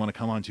 but he doesn't want to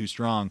come on too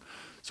strong.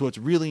 So it's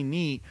really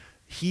neat.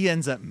 He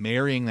ends up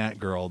marrying that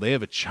girl. They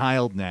have a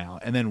child now.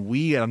 And then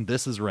we on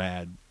This Is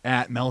Rad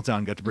at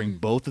Meltdown got to bring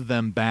both of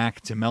them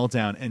back to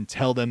Meltdown and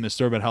tell them the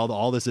story about how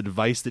all this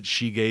advice that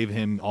she gave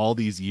him all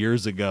these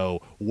years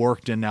ago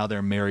worked, and now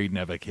they're married and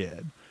have a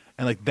kid.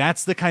 And like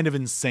that's the kind of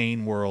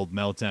insane world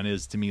Meltdown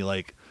is to me.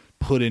 Like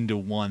put into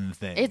one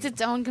thing. It's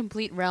its own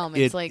complete realm.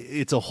 It's like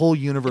it's a whole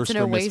universe it's an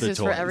for oasis Misfit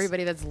for Toys.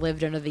 everybody that's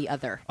lived under the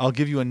other. I'll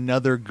give you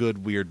another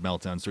good weird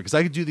Meltdown story because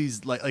I could do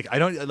these like I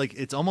don't like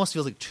it almost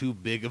feels like too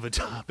big of a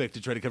topic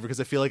to try to cover because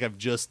I feel like I've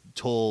just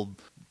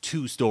told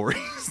 2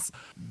 stories.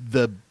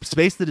 The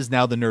space that is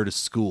now the Nerdist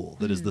School,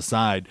 that is the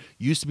side,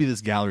 used to be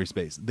this gallery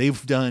space.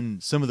 They've done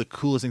some of the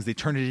coolest things. They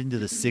turned it into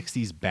the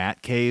 60s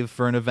Bat Cave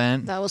for an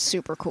event. That was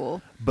super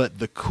cool. But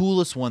the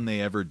coolest one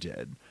they ever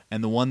did,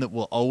 and the one that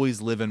will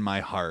always live in my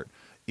heart,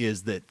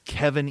 is that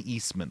Kevin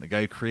Eastman, the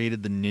guy who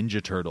created the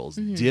Ninja Turtles,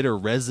 did a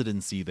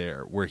residency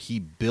there where he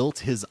built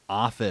his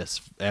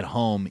office at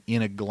home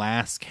in a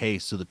glass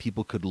case so that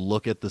people could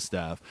look at the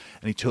stuff.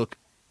 And he took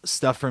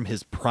stuff from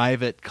his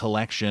private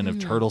collection of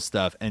turtle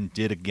stuff and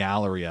did a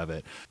gallery of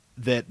it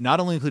that not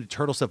only included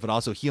turtle stuff, but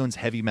also he owns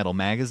Heavy Metal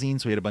magazine.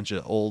 So he had a bunch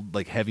of old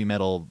like heavy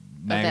metal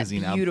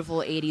magazine, that beautiful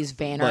 80s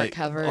van art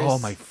covers. Oh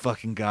my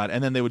fucking God.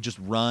 And then they would just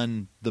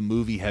run the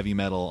movie Heavy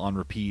Metal on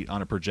repeat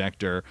on a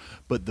projector.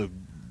 But the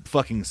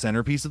fucking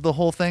centerpiece of the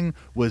whole thing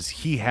was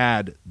he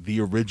had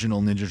the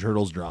original Ninja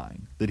Turtles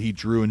drawing that he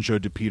drew and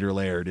showed to Peter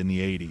Laird in the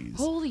 80s.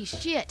 Holy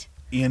shit.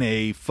 In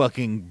a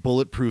fucking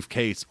bulletproof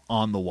case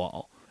on the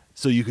wall.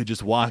 So you could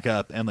just walk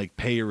up and like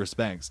pay your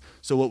respects.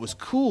 So what was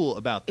cool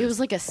about this? It was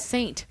like a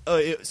saint.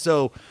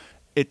 So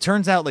it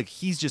turns out like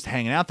he's just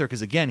hanging out there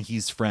because again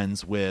he's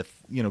friends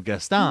with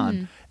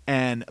Gaston,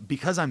 and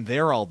because I'm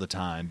there all the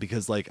time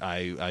because like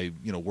I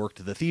worked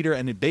at the theater,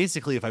 and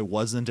basically if I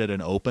wasn't at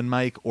an open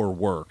mic or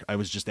work, I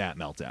was just at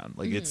Meltdown.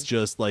 Like it's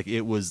just like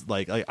it was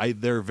like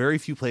there are very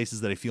few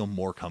places that I feel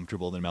more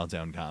comfortable than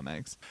Meltdown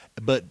Comics.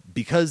 But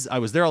because I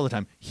was there all the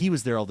time, he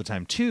was there all the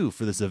time too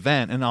for this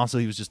event, and also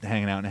he was just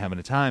hanging out and having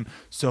a time.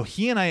 So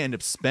he and I end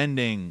up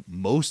spending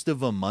most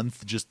of a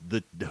month just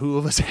the two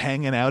of us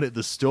hanging out at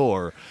the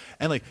store.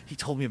 And like he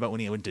told me about when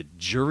he went to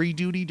jury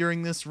duty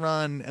during this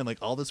run and like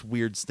all this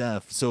weird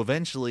stuff. So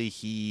eventually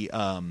he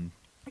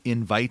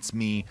invites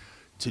me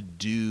to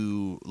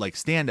do like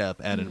stand up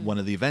at one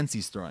of the events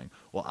he's throwing.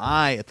 Well,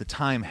 I at the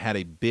time had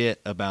a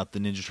bit about the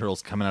Ninja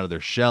Turtles coming out of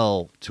their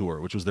shell tour,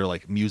 which was their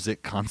like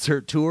music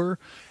concert tour.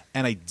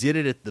 And I did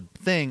it at the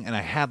thing, and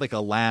I had like a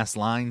last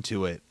line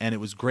to it, and it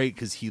was great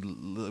because he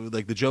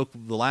like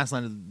the last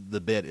line of the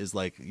bit is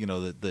like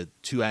the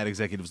 2 ad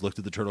executives looked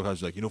at the turtle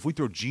costumes like if we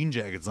throw jean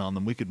jackets on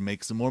them we could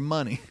make some more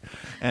money,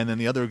 and then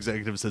the other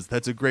executive says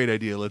that's a great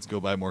idea, let's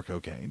go buy more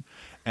cocaine.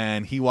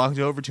 And he walked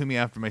over to me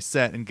after my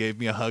set and gave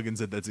me a hug and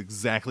said that's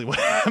exactly what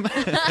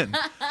happened.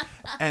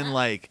 And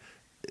like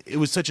it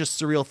was such a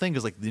surreal thing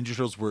because like the Ninja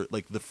Turtles were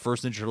like the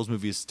first Ninja Turtles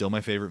movie is still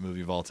my favorite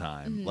movie of all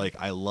time. Like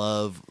I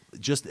love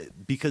just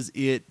because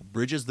it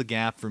bridges the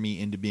gap for me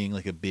into being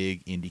like a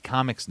big indie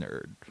comics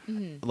nerd.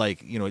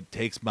 Like it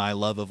takes my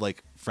love of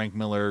like Frank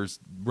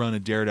Miller's run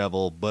of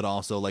Daredevil, but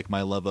also like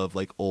my love of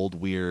like old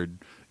weird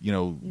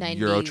 90s,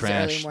 Euro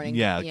trash early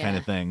morning, kind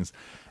of things.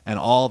 And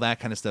all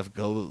that kind of stuff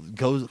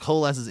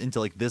coalesces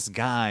into like this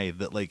guy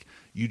that like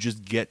you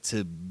just get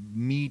to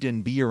meet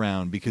and be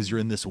around because you're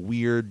in this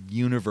weird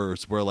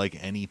universe where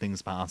like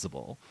anything's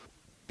possible.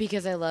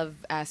 Because I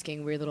love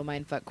asking weird little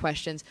mindfuck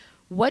questions.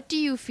 What do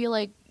you feel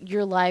like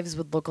your lives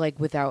would look like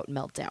without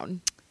Meltdown?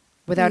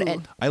 Without it,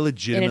 I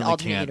legitimately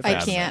can't.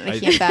 I can't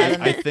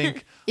fathom it. I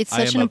think it's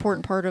such an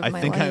important part of my life.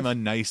 I think I'm a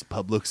nice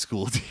public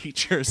school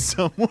teacher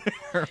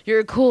somewhere. You're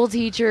a cool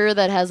teacher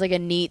that has like a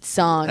neat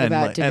song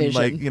about division. And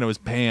like is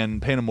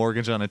paying a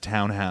mortgage on a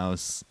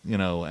townhouse,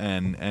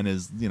 and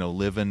is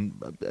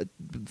living a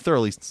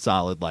thoroughly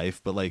solid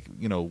life. But like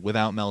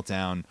without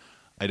Meltdown,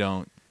 I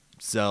don't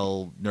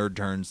sell nerd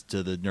turns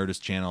to the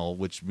Nerdist channel,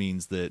 which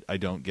means that I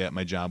don't get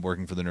my job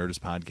working for the Nerdist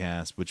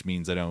podcast, which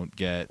means I don't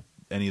get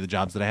any of the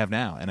jobs that I have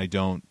now, and I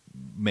don't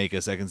make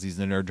a second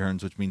season of Nerd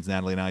Turns, which means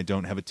Natalie and I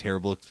don't have a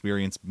terrible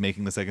experience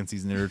making the second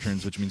season of Nerd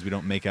Turns, which means we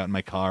don't make out in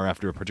my car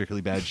after a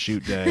particularly bad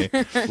shoot day,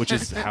 which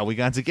is how we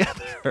got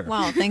together.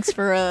 Wow, thanks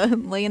for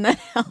laying that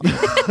out.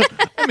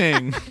 I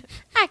mean,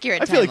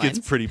 accurate. I feel like it's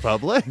pretty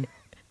public.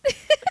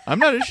 I'm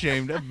not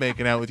ashamed of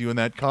making out with you in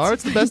that car.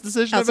 It's the best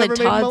decision I've ever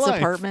made in my life. Outside Todd's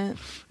apartment.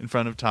 In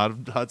front of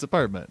Todd's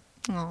apartment.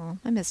 Oh,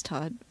 I miss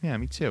Todd. Yeah,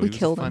 me too. We he was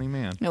killed a funny him.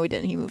 man. No, we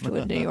didn't. He moved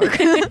to New York.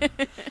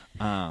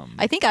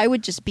 I think I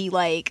would just be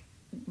like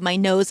my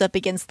nose up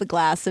against the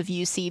glass of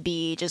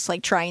UCB, just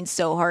like trying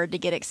so hard to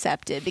get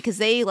accepted, because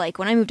they like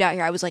when I moved out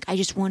here, I was like, I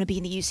just want to be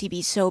in the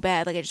UCB so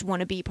bad, like I just want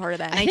to be part of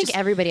that. And I think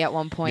everybody at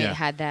one point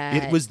had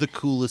that. It was the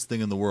coolest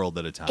thing in the world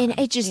at a time, and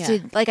it just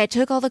did. Like I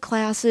took all the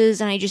classes,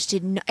 and I just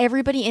did.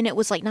 Everybody in it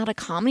was like not a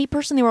comedy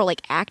person; they were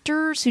like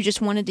actors who just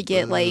wanted to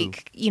get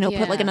like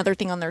put like another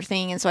thing on their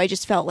thing. And so I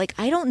just felt like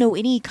I don't know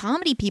any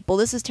comedy people.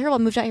 This is terrible. I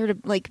moved out here to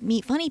like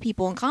meet funny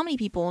people and comedy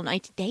people, and I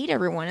hate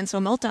everyone. And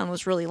so Meltdown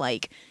was really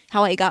like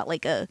how I got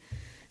like a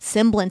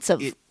semblance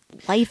of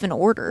life and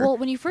order. Well,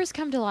 when you first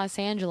come to Los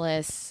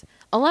Angeles,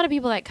 a lot of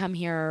people that come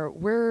here,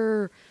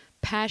 we're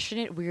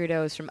passionate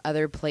weirdos from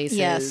other places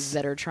Yes.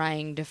 that are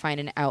trying to find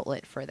an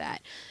outlet for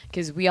that.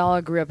 Because we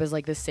all grew up as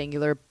like this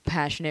singular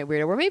passionate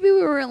weirdo where maybe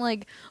we weren't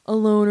like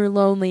alone or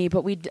lonely,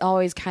 but we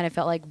always kind of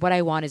felt like what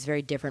I want is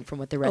very different from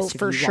what the rest of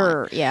for you sure.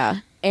 want. Yeah.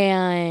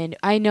 And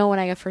I know when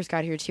I first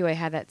got here too, I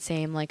had that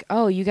same like,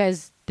 oh, you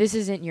guys, this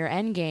isn't your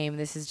end game.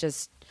 This is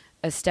just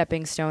a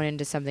stepping stone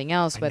into something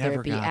else, whether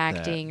never it be got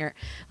acting or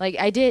like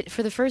I did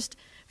for the first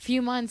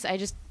few months. I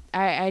just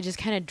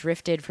kind of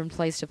drifted from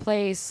place to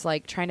place,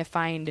 like trying to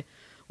find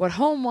what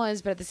home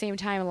was. But at the same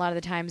time, a lot of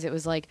the times it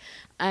was like,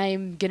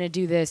 I'm going to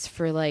do this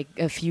for like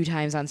a few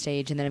times on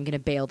stage and then I'm going to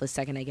bail the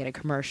second I get a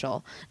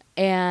commercial.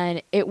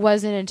 And it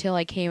wasn't until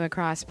I came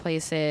across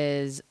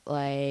places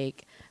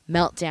like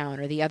Meltdown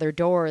or The Other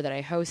Door that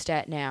I host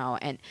at now,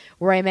 and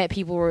where I met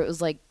people where it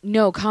was like,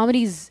 no,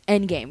 comedy's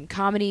endgame.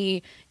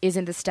 Comedy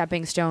isn't the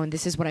stepping stone.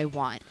 This is what I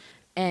want.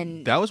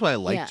 And that was why I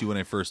liked you when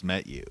I first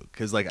met you,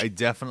 because like I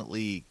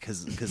definitely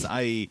because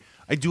I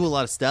do a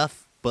lot of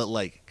stuff, but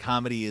like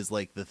comedy is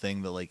like the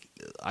thing that like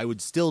I would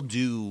still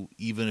do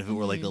even if it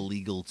were like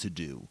illegal to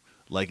do.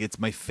 Like it's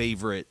my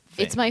favorite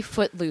thing. It's my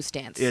footloose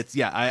dance. It's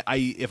I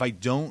if I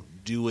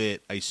don't do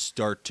it, I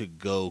start to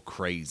go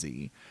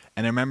crazy.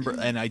 And I remember,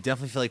 and I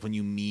definitely feel like when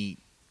you meet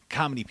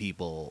comedy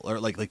people or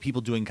like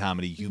people doing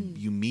comedy,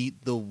 you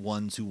meet the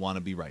ones who want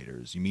to be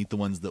writers, you meet the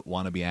ones that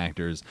want to be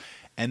actors,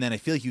 and then I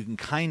feel like you can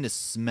kind of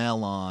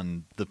smell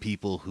on the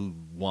people who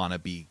want to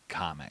be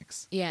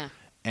comics. Yeah.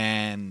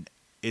 And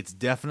it's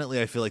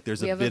definitely, I feel like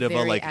there's We a have bit a of a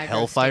very like aggro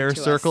hellfire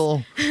stick to us.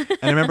 circle. And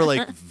I remember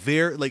like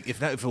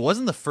if it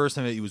wasn't the first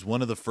time, it was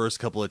one of the first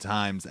couple of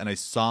times, and I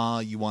saw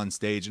you on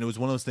stage, and it was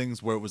one of those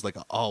things where it was like,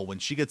 oh, when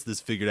she gets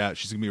this figured out,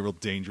 she's gonna be a real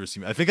dangerous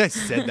human. I think I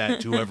said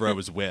that to whoever I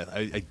was with.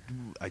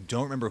 I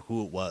don't remember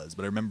who it was,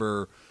 but I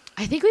remember.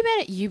 I think we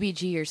met at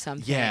UBG or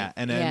something. Yeah,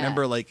 and I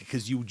remember like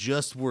because you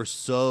just were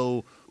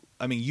so.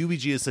 I mean,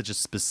 UBG is such a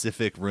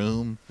specific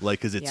room, like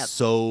because it's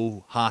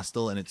so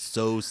hostile and it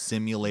so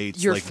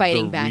simulates You're like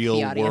fighting the back the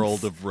real audience.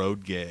 world of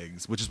road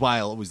gigs, which is why I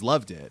always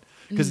loved it.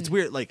 Because it's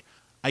weird, like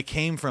I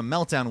came from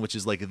Meltdown, which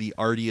is like the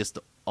artiest,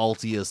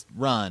 altiest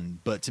run,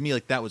 but to me,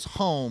 like that was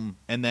home,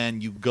 and then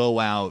you go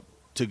out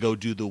to go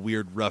do the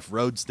weird rough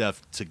road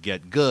stuff to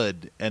get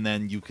good, and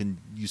then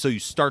you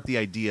start the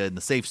idea in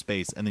the safe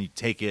space, and then you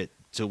take it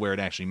to where it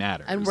actually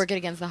matters And work it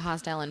against the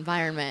hostile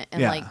environment.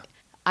 And Yeah. like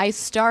I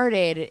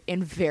started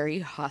in very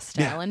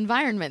hostile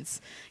environments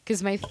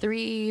because my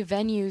 3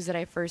 venues that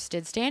I first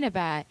did stand-up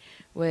at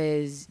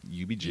was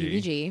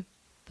UBG,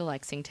 the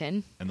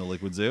Lexington. and the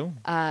Liquid Zoo.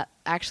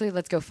 Actually,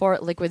 let's go for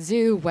it. Liquid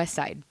Zoo, West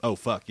Side. Oh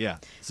fuck yeah!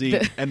 See,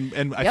 and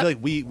I feel like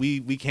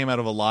we came out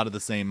of a lot of the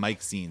same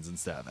mic scenes and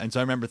stuff, and so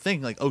I remember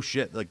thinking like, oh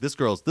shit, like this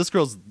girl's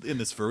in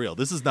this for real.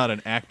 This is not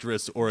an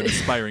actress or an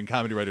aspiring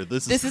comedy writer.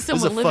 This is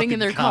someone a living in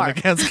their fucking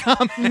comic car. against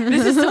comic.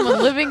 This is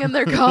someone living in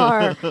their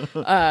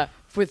car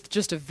with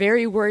just a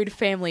very worried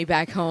family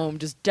back home,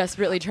 just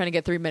desperately trying to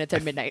get 3 minutes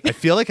at midnight. I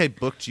feel like I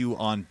booked you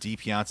on D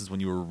Piazzas when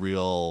you were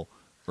real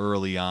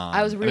early on.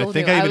 I was And real I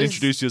think new. I I even was-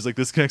 introduced you as like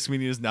this next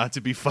comedian is not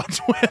to be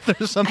fucked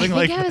with or something I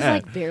like think I was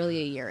that. like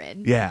barely a year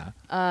in. Yeah.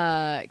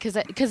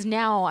 Because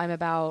now I'm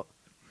about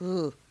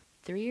 3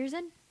 years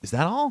in. Is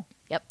that all?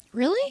 Yep.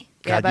 Really?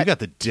 Yeah, God, you about got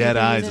the 2 dead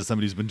years eyes in. of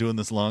somebody who's been doing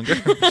this longer.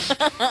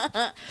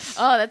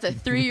 Oh, that's a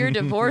 3-year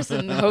divorce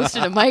and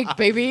hosting a mic,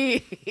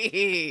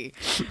 baby.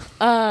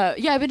 Yeah,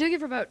 I've been doing it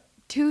for about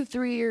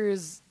 2-3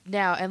 years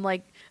now, and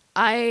like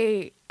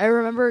I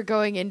remember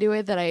going into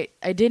it that I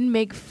didn't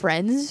make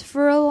friends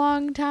for a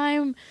long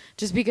time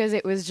just because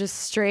it was just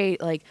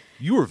straight like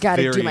You were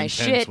gotta very do my intense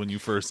shit. when you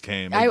first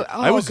came. I- Like,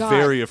 I oh, was God.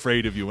 very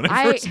afraid of you when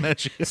I first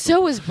met you.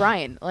 So was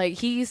Brian. Like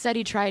he said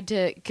he tried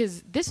to,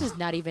 because this was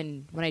not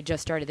even when I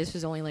just started. This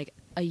was only like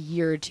a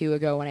year or 2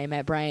 ago when I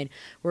met Brian,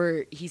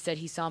 where he said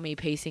he saw me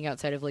pacing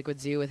outside of Liquid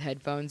Zoo with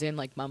headphones in,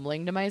 like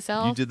mumbling to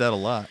myself. You did that a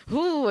lot.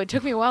 Ooh, it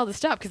took me a while to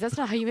stop because that's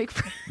not how you make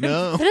friends.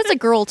 No. But as a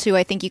girl too,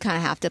 I think you kind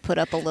of have to put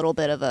up a little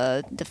bit of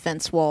a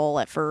defense wall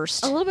at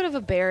first. A little bit of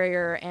a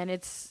barrier, and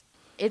it's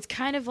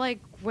kind of like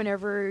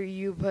whenever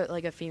you put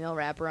like a female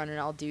rapper on an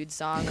all dude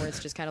song where it's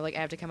just kind of like I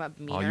have to come up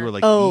meaner. Oh, you were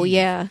like, Oh Eve.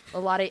 yeah. a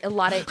lot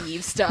of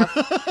Eve stuff.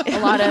 A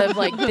lot of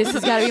like this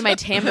has got to be my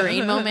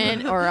tambourine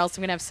moment, or else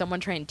I'm gonna have someone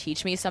try and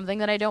teach me something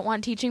that I don't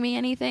want teaching me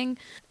anything.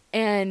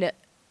 And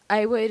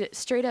I would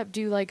straight up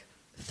do like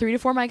 3 to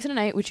 4 mics in a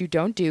night, which you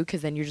don't do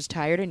because then you're just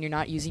tired and you're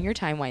not using your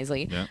time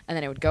wisely. Yeah. And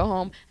then I would go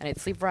home and I'd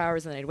sleep for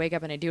hours and then I'd wake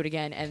up and I'd do it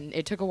again. And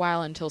it took a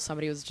while until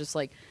somebody was just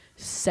like,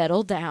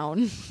 settle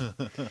down.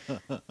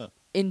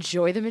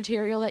 Enjoy the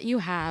material that you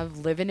have,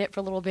 live in it for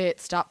a little bit,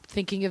 stop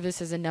thinking of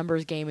this as a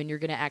numbers game, and you're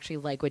going to actually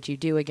like what you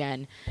do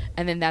again.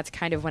 And then that's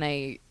kind of when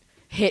I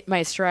hit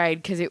my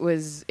stride, because it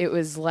was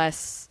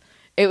less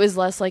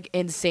like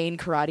insane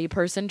karate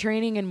person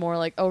training and more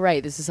like, oh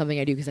right, this is something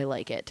I do because I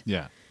like it.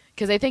 Yeah.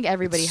 Because I think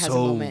everybody has a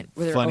moment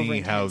where they're funny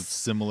over-intense. how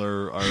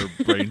similar our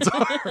brains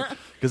are.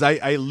 Because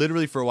I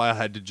literally for a while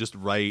had to just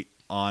write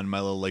on my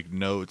little like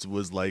notes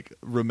was like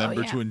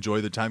remember yeah. to enjoy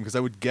the time, because I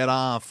would get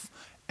off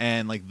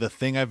And like the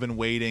thing I've been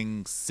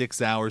waiting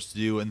 6 hours to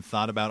do and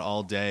thought about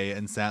all day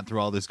and sat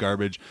through all this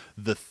garbage,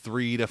 the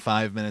 3 to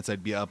 5 minutes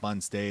I'd be up on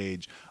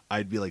stage,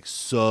 I'd be like,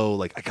 so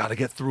like, I got to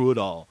get through it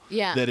all.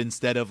 Yeah. That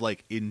instead of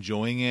like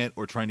enjoying it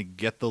or trying to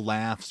get the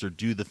laughs or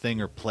do the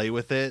thing or play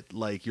with it,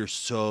 like you're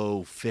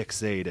so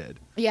fixated.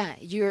 Yeah.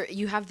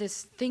 You have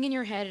this thing in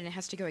your head and it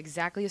has to go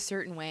exactly a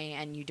certain way,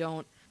 and you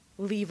don't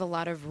leave a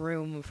lot of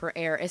room for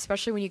error,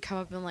 especially when you come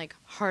up in like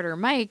harder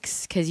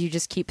mics, because you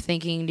just keep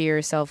thinking to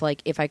yourself,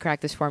 like, if I crack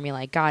this formula,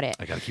 I got it.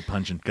 I got to keep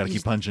punching. Got to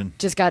keep punching.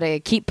 Just got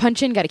to keep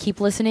punching. Got to keep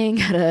listening.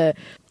 Got to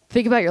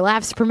think about your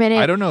laughs per minute.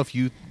 I don't know if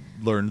you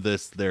learned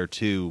this there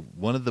too.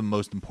 One of the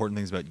most important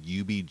things about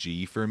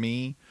UBG for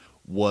me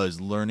was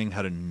learning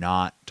how to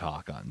not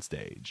talk on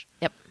stage.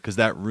 Yep. Because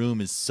that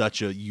room is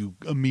such a, you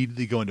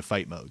immediately go into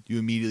fight mode. You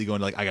immediately go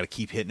into like, I got to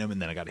keep hitting him,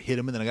 and then I got to hit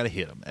him, and then I got to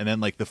hit him. And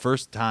then like the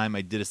first time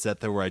I did a set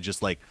there where I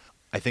just like,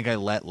 I think I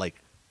let like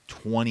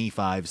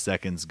 25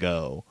 seconds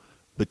go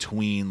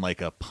between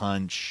like a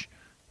punch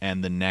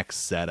and the next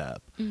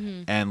setup.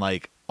 Mm-hmm. And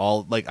like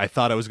all, like I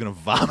thought I was going to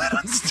vomit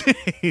on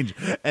stage.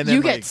 And then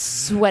you like, get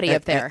sweaty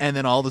up there. And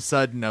then all of a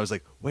sudden I was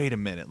like, wait a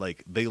minute.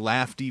 Like they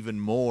laughed even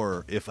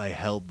more if I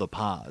held the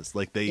pause.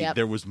 Like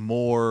there was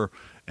more,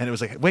 and it was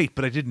like, wait,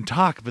 but I didn't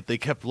talk, but they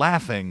kept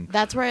laughing.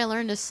 That's where I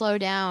learned to slow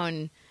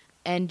down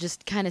and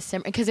just kind of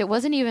simmer, because it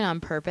wasn't even on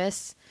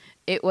purpose.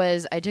 It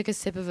was, I took a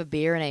sip of a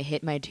beer and I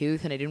hit my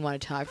tooth and I didn't want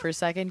to talk for a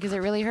second because it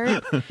really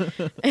hurt.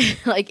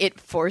 Like it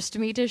forced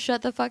me to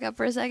shut the fuck up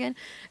for a second.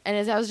 And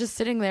as I was just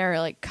sitting there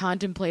like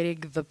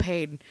contemplating the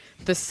pain,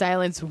 the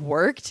silence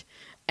worked.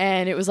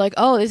 And it was like,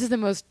 oh, this is the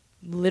most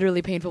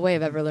literally painful way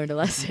I've ever learned a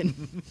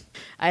lesson.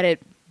 I had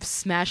to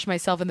smash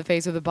myself in the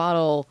face with a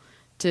bottle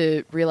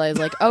to realize,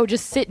 like, oh,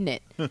 just sit in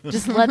it.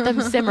 Just let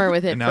them simmer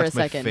with it and for a that's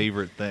my second.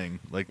 favorite thing.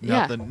 Like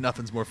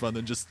nothing's more fun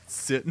than just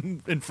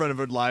sitting in front of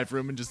a live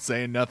room and just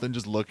saying nothing,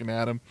 just looking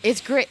at them.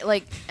 It's great.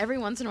 Like every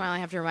once in a while, I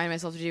have to remind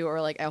myself to do,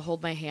 or like I'll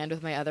hold my hand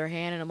with my other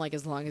hand, and I'm like,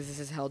 as long as this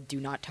is held, do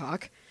not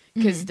talk,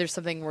 because there's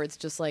something where it's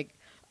just like,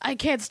 I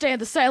can't stand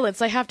the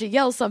silence. I have to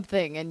yell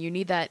something, and you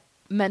need that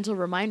mental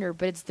reminder.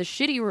 But it's the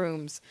shitty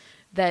rooms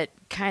that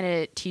kind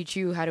of teach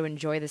you how to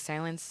enjoy the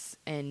silence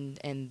and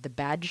the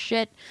bad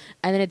shit.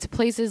 And then it's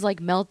places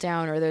like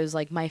Meltdown or those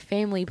like My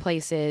Family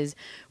places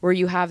where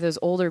you have those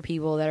older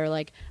people that are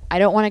like, I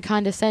don't want to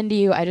condescend to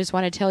you. I just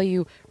want to tell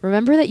you,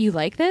 remember that you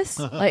like this?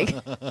 Like,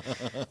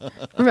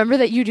 remember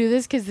that you do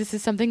this because this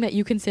is something that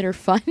you consider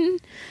fun.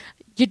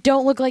 You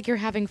don't look like you're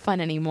having fun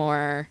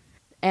anymore.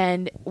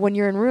 And when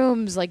you're in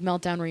rooms like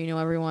Meltdown where you know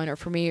everyone, or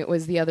for me it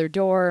was The Other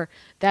Door,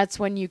 that's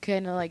when you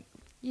kind of like,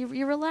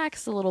 you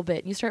relax a little bit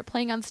and you start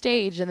playing on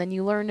stage, and then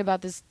you learn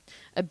about this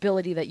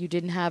ability that you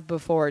didn't have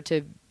before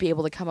to be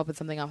able to come up with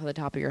something off of the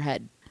top of your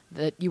head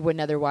that you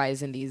wouldn't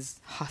otherwise in these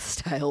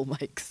hostile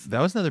mics. That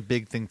was another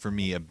big thing for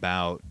me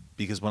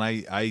because when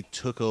I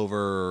took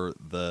over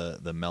the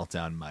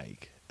Meltdown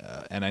mic,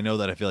 and I know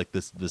that I feel like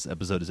this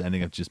episode is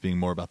ending up just being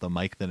more about the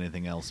mic than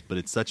anything else, but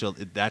it's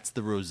that's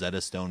the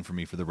Rosetta Stone for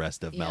me for the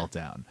rest of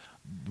Meltdown.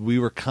 We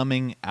were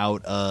coming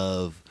out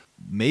of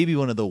maybe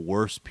one of the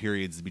worst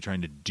periods to be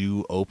trying to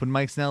do open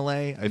mics in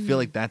LA. I feel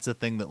like that's a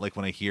thing that, like,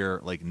 when I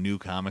hear like new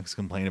comics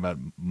complain about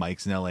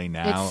mics in LA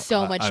now, it's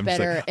so much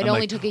better. Like, it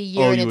only took a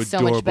year, and it's so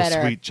much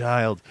better. Sweet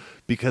child,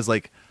 because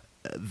like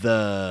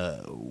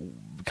the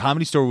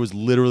Comedy Store was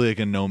literally like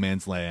a no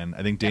man's land.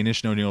 I think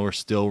Danish and O'Neill were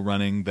still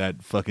running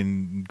that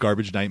fucking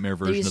garbage nightmare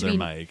version of their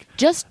mic.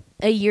 Just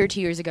a year, 2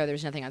 years ago, there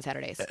was nothing on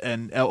Saturdays.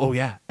 And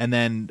and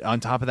then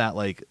on top of that,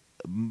 like,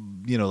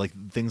 you know,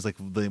 like things like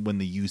when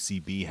the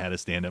UCB had a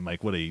stand-up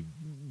mic, what a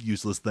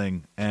useless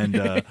thing. And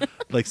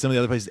like some of the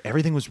other places,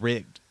 everything was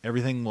rigged.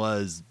 Everything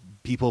was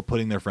people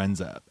putting their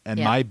friends up. And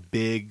my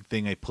big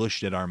thing I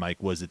pushed at our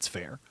mic was it's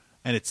fair.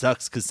 And it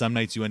sucks because some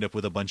nights you end up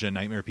with a bunch of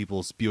nightmare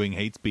people spewing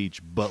hate speech,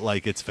 but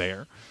like it's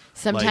fair.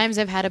 Sometimes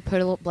I've had to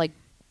put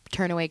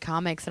turn away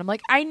comics, and I'm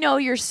like, I know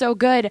you're so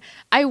good.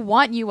 I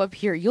want you up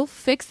here. You'll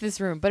fix this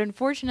room. But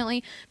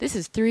unfortunately, this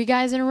is 3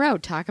 guys in a row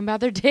talking about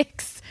their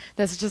dicks.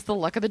 That's just the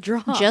luck of the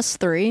draw. Just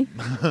 3?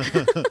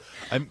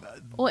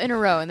 Well, in a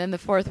row. And then the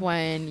 4th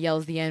one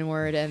yells the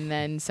N-word, and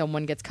then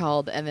someone gets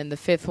called, and then the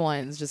 5th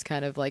one's just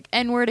kind of like,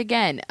 N-word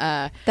again.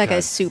 That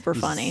guy's super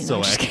funny.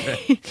 So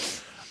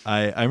accurate.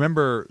 I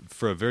remember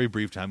for a very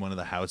brief time, one of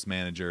the house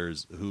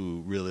managers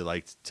who really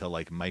liked to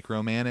like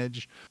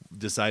micromanage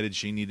decided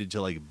she needed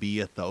to like be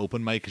at the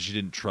open mic because she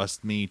didn't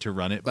trust me to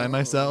run it by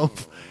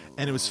myself.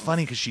 And it was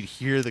funny because she'd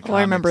hear the comics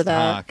I remember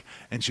talk, that.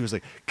 and she was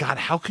like, God,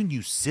 how can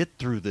you sit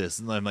through this?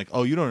 And I'm like,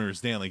 oh, you don't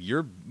understand. Like,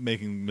 you're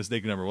making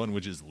mistake number 1,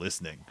 which is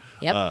listening.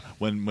 Yep.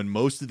 When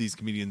most of these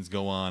comedians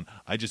go on,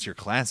 I just hear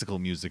classical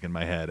music in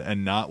my head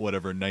and not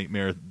whatever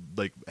nightmare,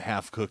 like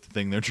half-cooked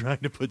thing they're trying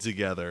to put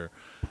together.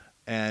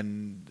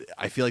 And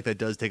I feel like that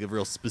does take a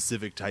real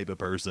specific type of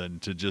person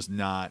to just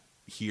not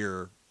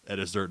hear at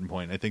a certain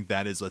point. I think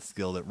that is a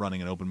skill that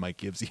running an open mic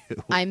gives you.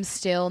 I'm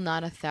still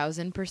not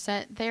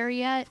 1,000% there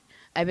yet.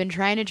 I've been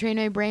trying to train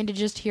my brain to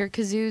just hear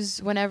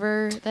kazoos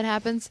whenever that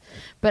happens.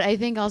 But I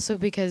think also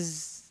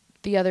because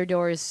The Other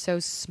Door is so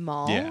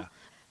small,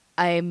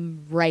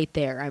 I'm right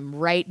there. I'm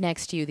right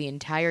next to you the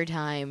entire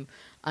time.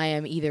 I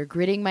am either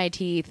gritting my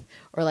teeth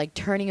or like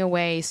turning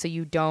away so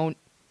you don't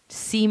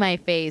see my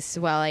face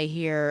while I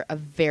hear a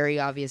very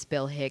obvious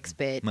Bill Hicks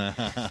bit.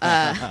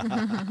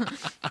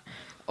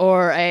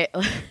 Or I,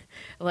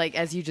 like,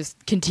 as you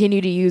just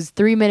continue to use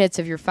 3 minutes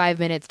of your 5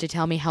 minutes to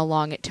tell me how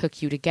long it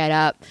took you to get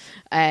up,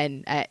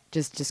 and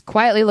just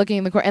quietly looking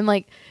in the corner. And,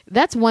 like,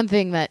 that's one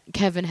thing that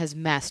Kevin has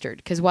mastered.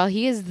 Because while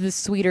he is the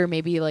sweeter,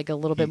 maybe, like, a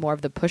little bit more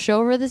of the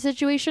pushover of the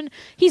situation,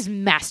 he's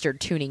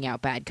mastered tuning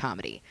out bad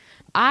comedy.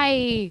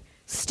 I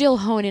still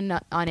hone in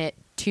on it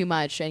too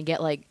much and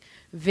get, like,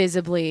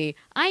 visibly,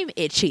 I'm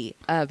itchy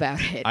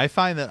about it. I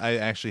find that I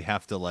actually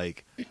have to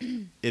like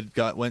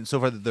went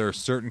so far that there are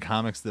certain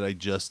comics that I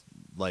just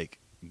like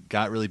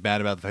got really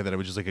bad about the fact that I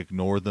would just like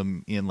ignore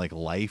them in like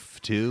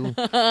life too,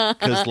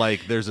 because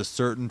like there's a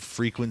certain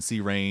frequency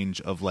range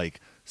of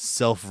like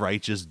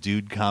self-righteous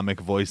dude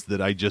comic voice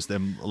that I just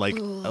am like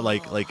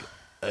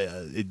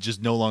it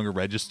just no longer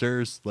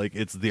registers. Like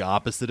it's the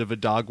opposite of a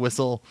dog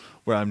whistle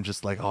where I'm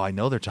just like, oh, I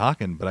know they're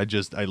talking, but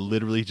I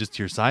literally just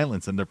hear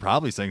silence and they're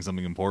probably saying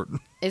something important.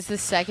 It's the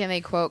second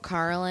they quote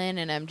Carlin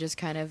and I'm just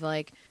kind of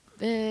like,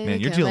 man,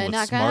 you're dealing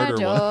with smarter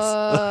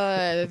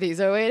ones. These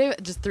are waiting.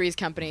 Just Three's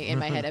Company in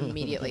my head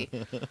immediately.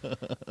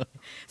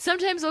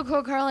 Sometimes they'll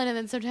quote Carlin and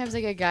then sometimes I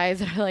get guys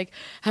that are like,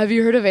 have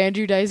you heard of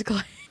Andrew Dice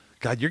Clay?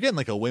 God, you're getting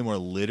like a way more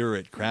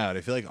literate crowd.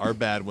 I feel like our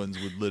bad ones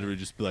would literally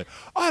just be like,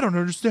 I don't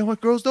understand why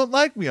girls don't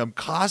like me. I'm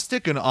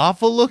caustic and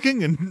awful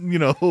looking and, you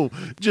know,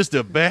 just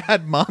a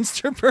bad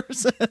monster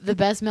person. The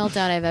best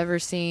meltdown I've ever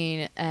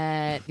seen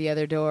at the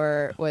other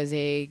door was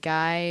a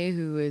guy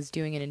who was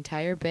doing an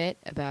entire bit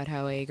about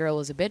how a girl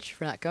was a bitch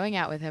for not going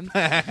out with him.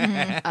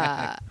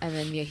 And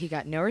then he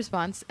got no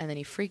response. And then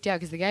he freaked out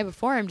because the guy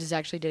before him just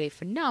actually did a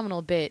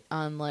phenomenal bit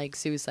on like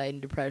suicide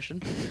and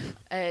depression.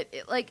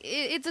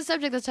 It's a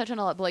subject that's touched on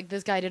a lot, but like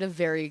this guy did a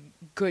very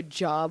good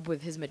job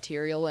with his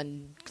material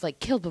and like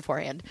killed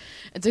beforehand.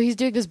 And so he's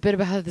doing this bit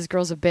about how this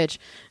girl's a bitch,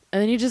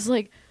 and then he just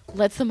like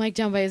lets the mic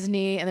down by his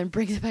knee and then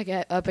brings it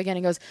back up again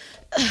and goes,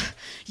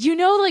 you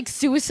know, like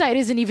suicide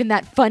isn't even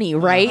that funny,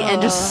 right? And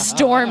just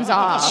storms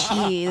off.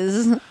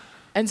 Jeez.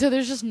 And so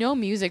there's just no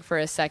music for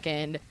a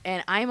second,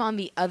 and I'm on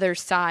the other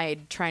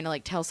side trying to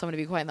like tell someone to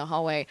be quiet in the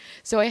hallway.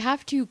 So I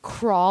have to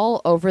crawl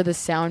over the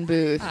sound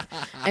booth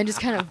and just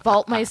kind of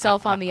vault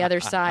myself on the other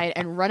side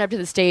and run up to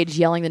the stage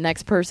yelling the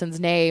next person's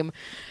name.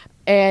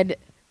 And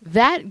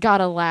that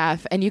got a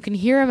laugh, and you can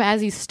hear him as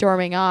he's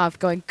storming off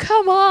going,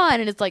 come on!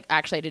 And it's like,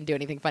 actually, I didn't do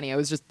anything funny. I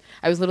was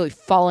literally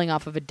falling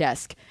off of a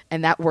desk,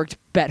 and that worked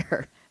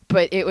better.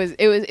 But it was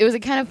a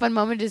kind of fun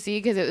moment to see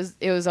because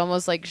it was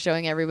almost like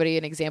showing everybody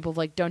an example of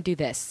like, don't do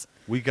this.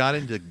 We got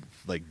into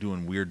like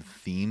doing weird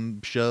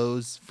theme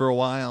shows for a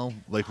while.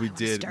 Like we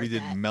did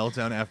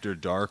Meltdown After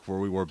Dark where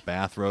we wore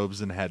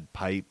bathrobes and had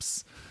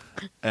pipes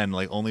and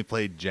like only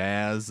played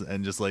jazz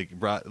and just like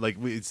brought, like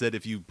we said,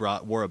 if you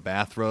wore a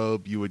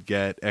bathrobe you would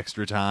get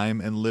extra time,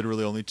 and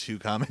literally only two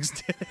comics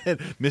did.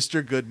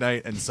 Mr.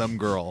 Goodnight and some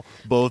girl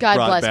both God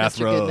brought bless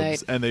Mr.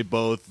 bathrobes, and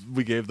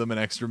we gave them an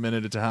extra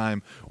minute of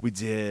time. We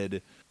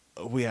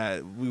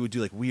would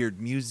do like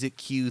weird music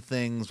cue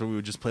things where we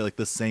would just play like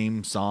the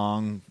same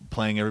song,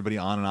 playing everybody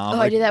on and off. Oh,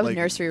 I did that with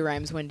nursery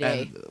rhymes one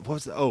day.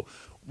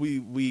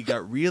 We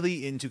got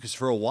really into, because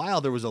for a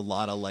while there was a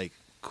lot of like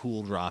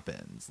cool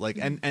drop-ins, like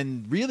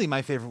and really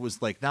my favorite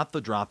was like not the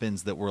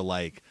drop-ins that were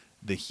like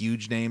the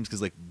huge names, because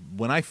like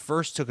when I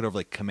first took it over,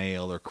 like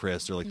Kamale or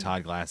Chris or like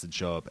Todd Glass would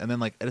show up, and then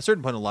like at a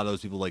certain point a lot of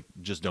those people like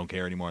just don't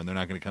care anymore and they're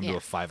not going to come to a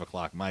 5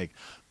 o'clock mic.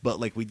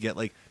 But like we'd get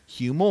like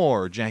Hugh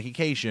Moore or Jackie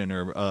Cation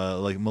or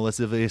like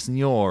Melissa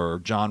Villaseñor or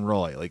John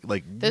Roy, like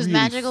those really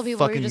magical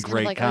people who are just kind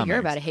of like, comics. Oh, you're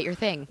about to hit your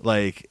thing,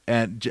 like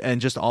and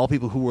just all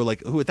people who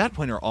at that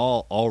point are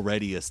all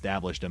already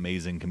established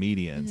amazing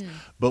comedians.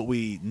 But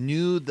we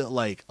knew that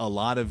like a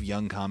lot of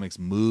young comics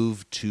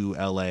moved to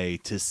LA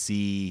to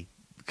see,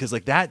 because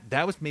like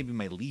that was maybe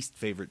my least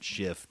favorite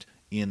shift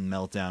in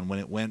Meltdown, when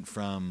it went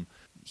from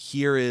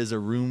here is a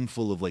room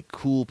full of like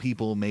cool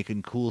people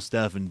making cool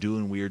stuff and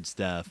doing weird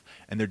stuff,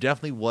 and there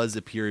definitely was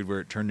a period where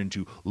it turned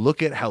into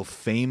look at how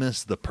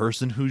famous the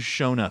person who's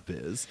shown up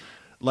is.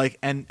 Like,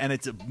 and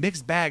it's a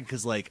mixed bag,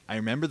 because like I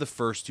remember the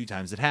first two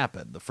times it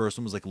happened. The first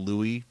one was like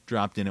Louis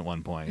dropped in at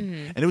one point,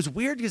 and it was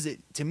weird because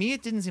to me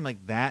it didn't seem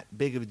like that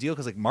big of a deal,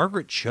 because like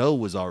Margaret Cho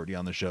was already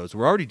on the show, so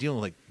we're already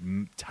dealing with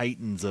like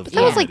titans of. But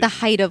that was like the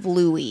height of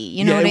Louis,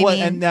 you know what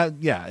I mean?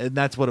 And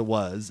that's what it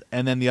was.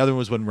 And then the other one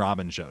was when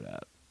Robin showed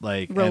up.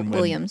 Like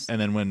Williams,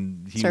 and then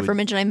when he for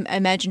mentioning, I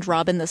imagined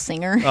Robin the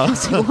singer.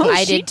 So what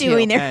was she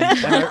doing there?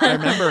 And I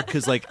remember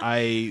because like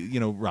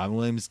Robin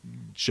Williams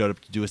showed up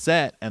to do a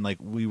set, and like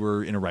we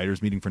were in a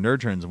writers meeting for Nerd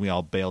Turns, and we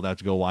all bailed out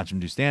to go watch him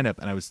do stand up,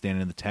 and I was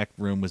standing in the tech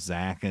room with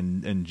Zach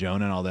and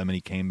Jonah and all them, and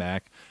he came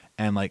back.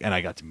 And I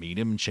got to meet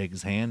him and shake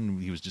his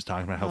hand. He was just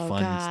talking about how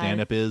fun God.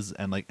 stand-up is,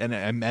 and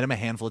I met him a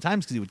handful of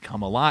times because he would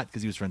come a lot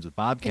because he was friends with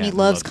Bobcat. And he who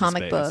loves loved the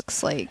comic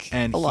space. books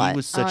And a he lot.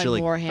 was such and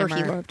a Or Warhammer.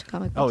 he loved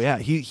comic books. Oh yeah,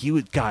 he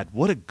would. God,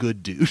 what a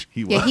good dude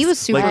he was. Yeah, he was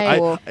super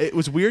cool. It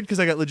was weird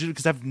because I got legit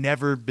because I've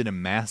never been a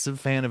massive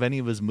fan of any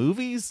of his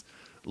movies.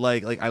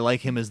 Like I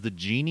like him as the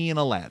genie in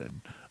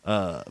Aladdin.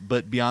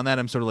 But beyond that,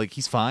 I'm sort of like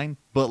he's fine.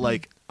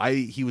 But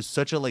he was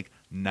such a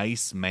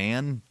nice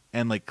man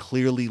and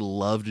clearly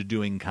loved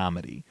doing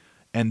comedy.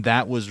 And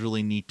that was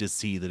really neat to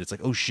see that it's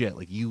oh shit,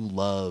 you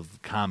love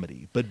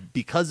comedy. But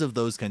because of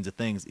those kinds of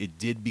things, it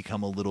did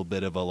become a little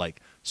bit of a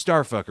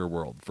Starfucker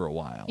world for a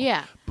while.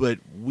 Yeah. But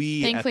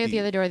Thankfully, at the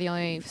other door, the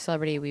only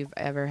celebrity we've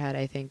ever had,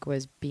 I think,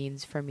 was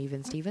Beans from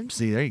Even Stevens.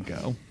 See, there you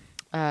go.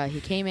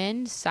 He came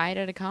in, sighed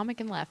at a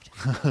comic, and left.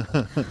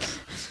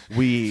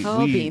 We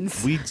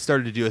Beans. we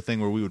started to do a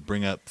thing where we would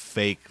bring up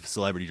fake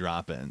celebrity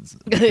drop-ins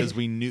because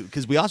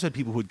we also had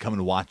people who would come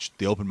and watch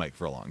the open mic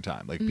for a long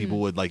time. People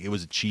would it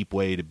was a cheap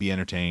way to be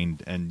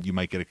entertained, and you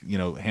might get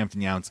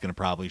Hampton Yount's going to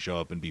probably show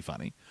up and be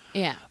funny.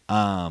 Yeah.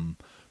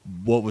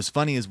 What was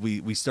funny is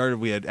we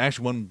had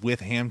actually one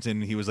with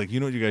Hampton. He was like,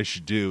 what you guys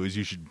should do is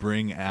you should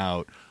bring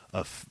out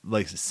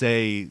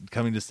say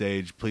coming to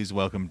stage, please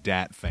welcome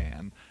Dat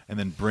Fan, and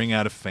then bring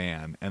out a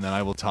fan, and then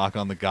I will talk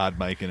on the God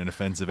mic in an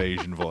offensive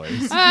Asian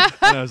voice. And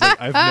I was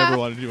like, I've never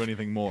wanted to do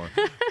anything more.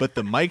 But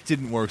the mic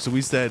didn't work, so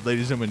we said,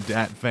 ladies and gentlemen,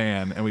 Dat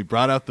Fan, and we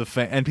brought out the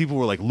fan, and people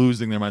were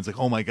losing their minds,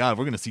 oh my God,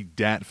 we're going to see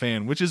Dat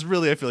Fan, which is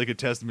really, I feel a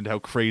testament to how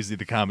crazy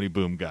the comedy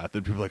boom got,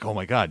 that people were oh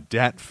my God,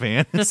 Dat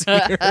Fan is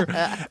here.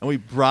 And we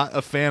brought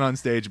a fan on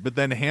stage, but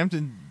then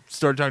Hampton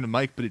started talking to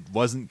Mike, but it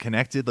wasn't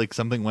connected.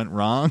 Something went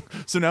wrong.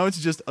 So now it's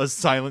just a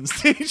silent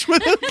stage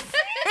with a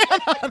fan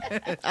on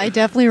it. I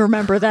definitely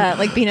remember that,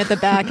 being at the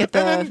back at the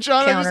And then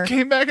John counter. just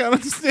came back out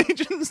on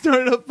stage and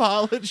started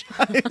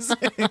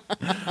apologizing.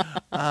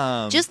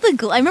 Just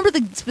I remember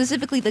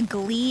specifically the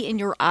glee in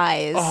your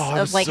eyes I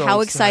of was so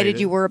how excited excited.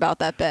 you were about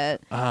that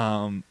bit.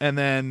 And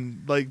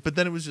then but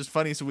then it was just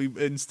funny. So we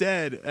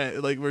instead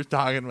we're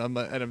talking, and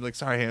I'm like,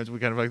 sorry, Hans, we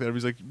kind of like that.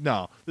 He's like,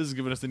 no, this is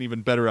giving us an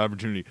even better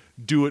opportunity.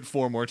 Do it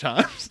 4 more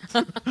times.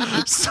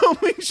 So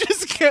we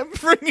just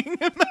kept bringing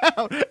him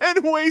out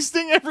and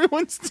wasting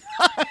everyone's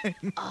time.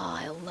 Oh,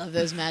 I love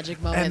those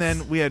magic moments. And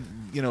then we had,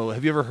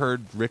 have you ever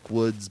heard Rick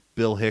Wood's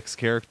Bill Hicks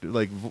character?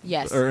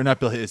 Yes. Or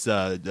not Bill Hicks,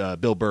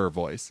 Bill Burr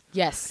voice.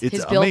 Yes, It's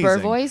his Bill Burr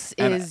amazing. voice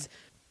And is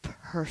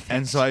perfect.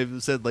 And so I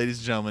said, ladies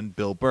and gentlemen,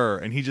 Bill Burr.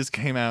 And he just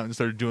came out and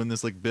started doing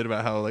this bit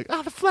about how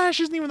the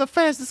Flash isn't even the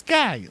fastest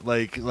guy.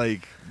 Like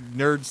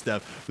nerd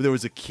stuff. But there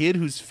was a kid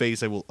whose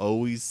face I will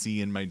always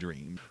see in my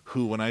dream,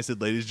 who when I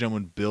said, ladies and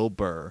gentlemen, Bill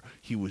Burr,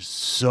 he was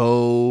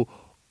so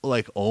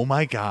oh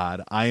my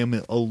God, I am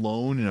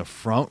alone in a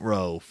front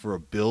row for a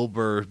Bill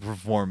Burr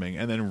performing,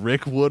 and then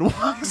Rick Wood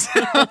walks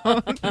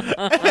out.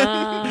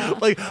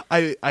 And,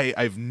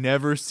 I've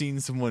never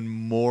seen someone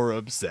more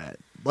upset.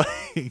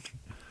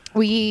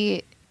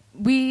 We've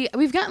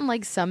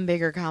gotten some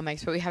bigger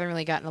comics, but we haven't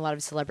really gotten a lot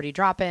of celebrity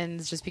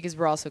drop-ins just because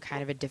we're also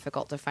kind of a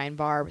difficult to find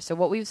bar. So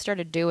what we've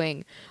started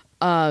doing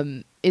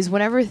is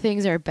whenever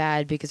things are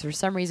bad, because for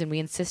some reason we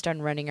insist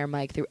on running our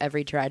mic through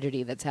every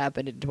tragedy that's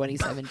happened in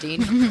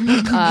 2017.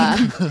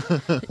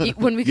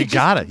 When we could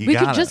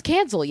could just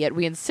cancel, yet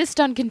we insist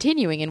on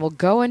continuing, and we'll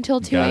go until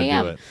 2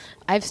 a.m.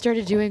 I've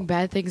started doing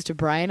bad things to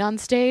Brian on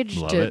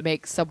stage to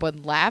make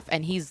someone laugh,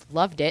 and he's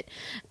loved it.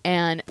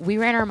 And we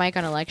ran our mic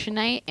on election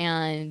night,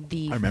 and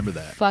I remember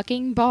that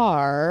fucking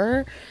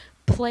bar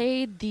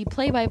played the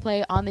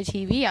play-by-play on the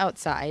TV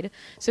outside,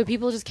 so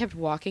people just kept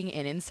walking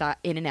in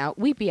and out,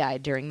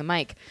 weepy-eyed during the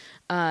mic.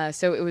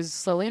 So it was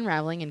slowly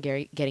unraveling and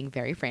getting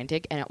very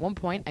frantic. And at one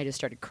point, I just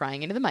started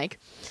crying into the mic,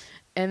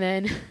 and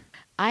then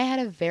I had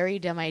a very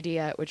dumb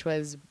idea, which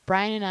was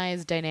Brian and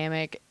I's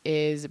dynamic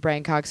is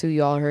Brian Cox, who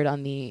you all heard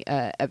on the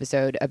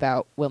episode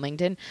about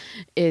Wilmington,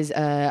 is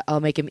I'll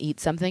make him eat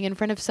something in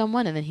front of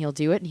someone, and then he'll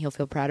do it, and he'll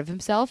feel proud of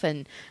himself,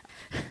 and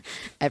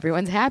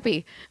everyone's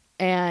happy.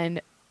 And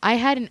I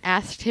hadn't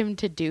asked him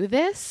to do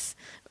this,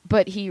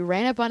 but he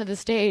ran up onto the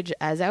stage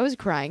as I was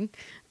crying,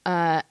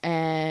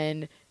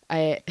 and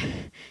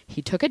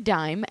he took a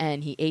dime,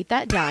 and he ate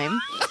that dime.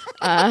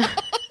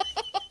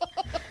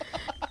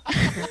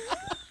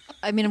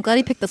 I mean, I'm glad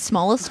he picked the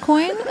smallest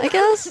coin, I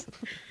guess.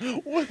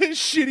 What a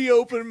shitty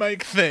open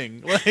mic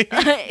thing.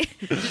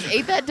 Just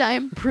ate that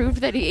dime, proved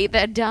that he ate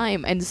that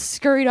dime, and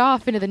scurried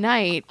off into the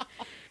night.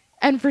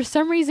 And for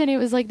some reason, it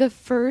was the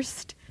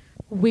first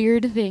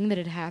weird thing that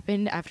had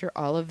happened after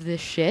all of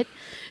this shit,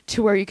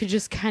 to where you could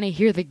just kind of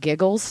hear the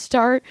giggles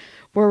start,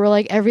 where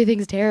we're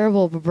everything's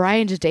terrible, but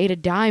Brian just ate a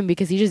dime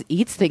because he just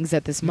eats things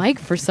at this mic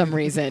for some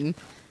reason.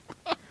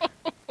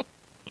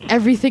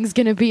 Everything's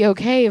gonna be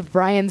okay if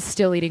Brian's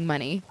still eating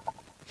money.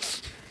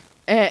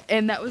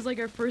 And that was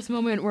our first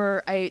moment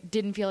where I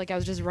didn't feel like I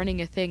was just running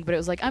a thing, but it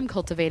was I'm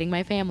cultivating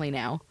my family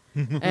now.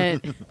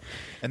 And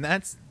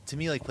that's, to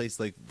me, places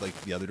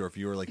like the other door, if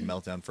you were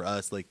Meltdown for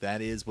us,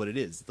 that is what it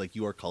is.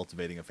 You are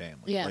cultivating a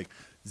family. Yeah.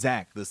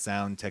 Zach, the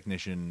sound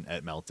technician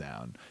at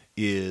Meltdown,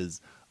 is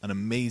an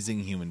amazing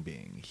human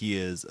being. He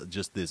is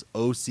just this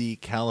OC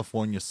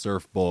California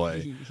surf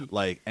boy.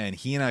 And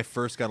he and I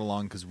first got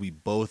along because we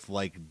both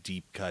like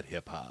deep cut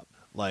hip hop.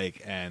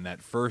 And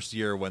that first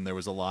year when there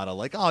was a lot of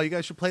oh, you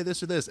guys should play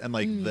this or this, and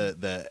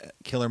the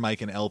Killer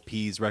Mike and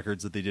LP's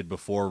records that they did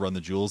before Run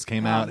the Jewels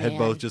came out had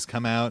both just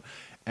come out,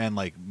 and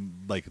like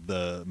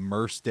the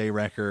Merce Day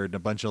record, a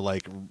bunch of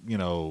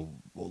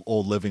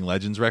old Living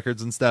Legends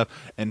records and stuff,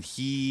 and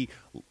he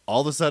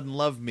all of a sudden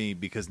loved me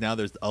because now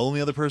there's the only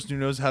other person who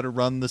knows how to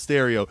run the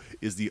stereo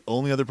is the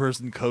only other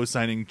person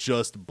co-signing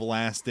just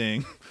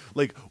blasting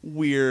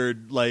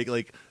weird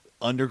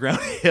underground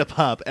hip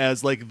hop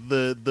as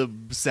the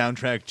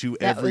soundtrack to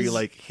every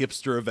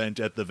hipster event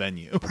at the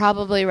venue.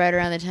 Probably right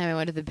around the time I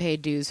went to the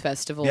Paid Dues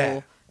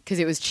Festival because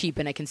it was cheap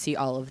and I can see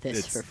all of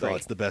this for free.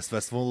 It's the best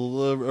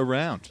festival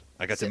around.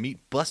 I got to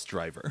meet Bus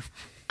Driver.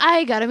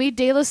 I got to meet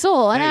De La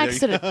Soul on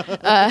accident.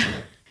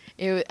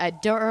 I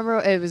don't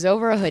remember. It was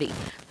over a hoodie.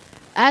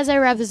 As I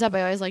wrap this up,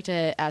 I always like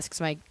to ask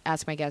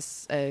my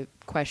guests a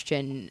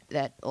question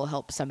that will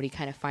help somebody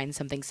kind of find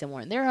something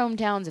similar in their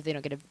hometowns if they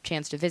don't get a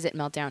chance to visit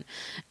Meltdown.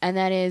 And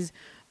that is,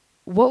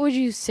 what would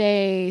you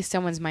say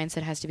someone's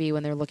mindset has to be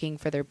when they're looking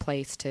for their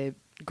place to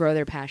grow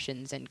their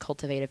passions and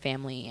cultivate a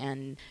family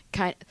and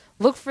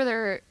look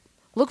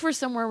for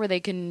somewhere where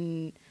they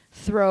can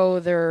throw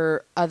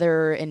their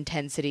other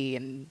intensity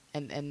and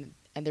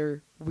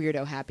their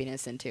weirdo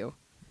happiness into?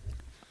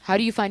 How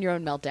do you find your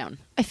own Meltdown?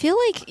 I feel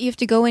like you have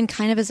to go in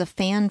kind of as a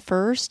fan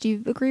first. Do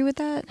you agree with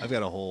that? I've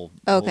got a whole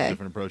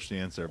different approach to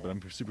the answer, but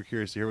I'm super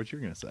curious to hear what you're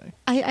going to say.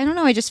 I don't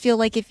know. I just feel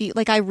like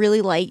I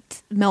really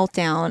liked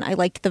Meltdown. I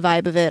liked the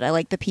vibe of it. I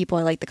liked the people.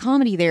 I liked the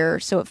comedy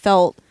there. So it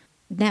felt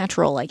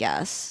natural, I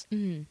guess.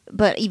 Mm-hmm.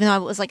 But even though I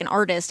was an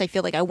artist, I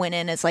feel like I went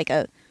in as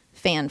a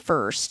fan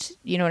first.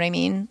 You know what I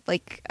mean?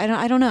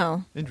 I don't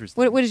know.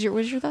 Interesting. What is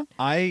your thought?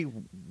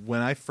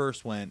 When I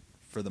first went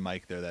for the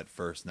mic there that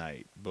first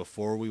night,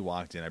 before we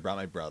walked in, I brought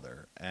my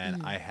brother,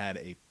 and I had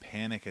a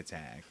panic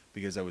attack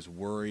because I was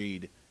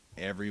worried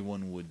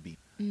everyone would be.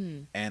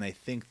 And I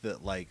think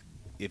that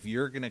if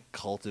you're gonna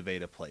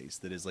cultivate a place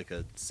that is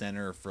a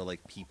center for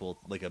people,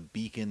 a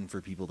beacon for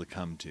people to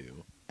come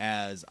to,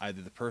 as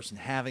either the person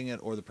having it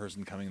or the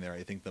person coming there,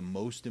 I think the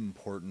most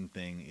important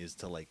thing is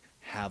to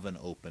have an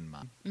open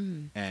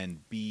mind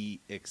and be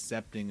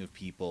accepting of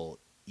people,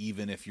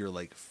 even if your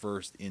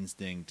first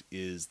instinct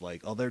is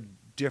oh, they're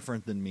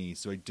different than me,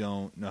 so I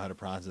don't know how to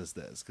process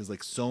this.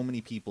 Because so many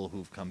people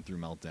who've come through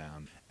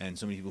Meltdown and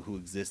so many people who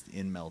exist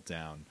in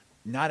Meltdown,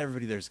 not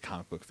everybody there's a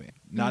comic book fan.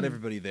 Not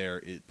everybody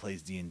there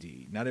plays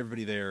D&D. Not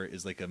everybody there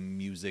is a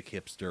music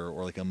hipster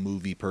or a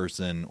movie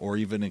person or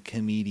even a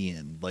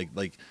comedian.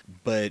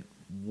 But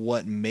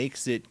what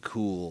makes it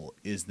cool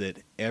is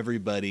that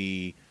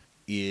everybody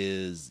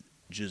is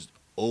just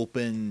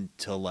open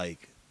to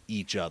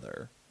each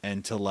other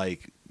and to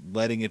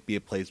letting it be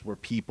a place where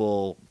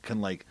people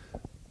can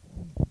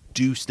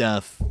do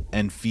stuff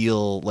and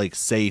feel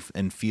safe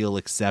and feel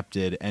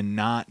accepted, and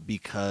not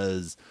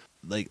because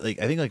I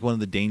think one of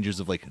the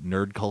dangers of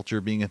nerd culture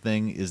being a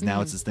thing is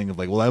now it's this thing of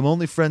well, I'm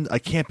only friends, I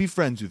can't be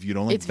friends with you,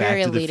 don't it's Back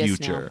very to the elitist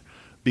Future now.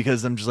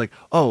 Because I'm just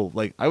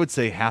I would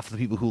say half the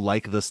people who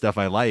like the stuff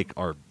I like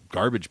are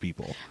garbage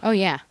people. Oh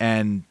yeah.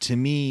 And to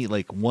me,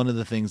 one of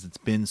the things that's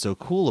been so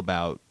cool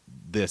about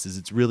this is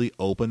it's really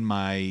opened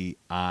my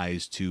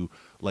eyes to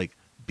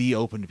be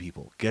open to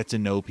people, get to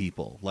know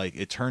people.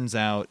 It turns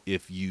out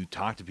if you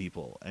talk to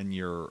people and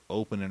you're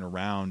open and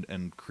around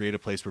and create a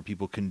place where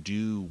people can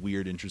do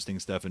weird, interesting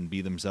stuff and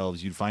be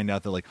themselves, you'd find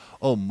out that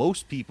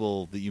most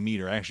people that you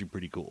meet are actually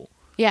pretty cool.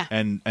 Yeah.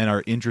 And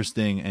are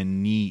interesting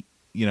and neat,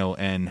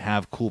 and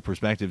have cool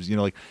perspectives.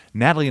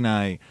 Natalie and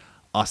I,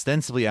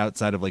 ostensibly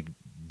outside of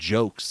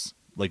jokes,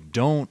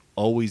 don't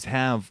always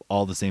have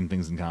all the same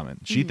things in common.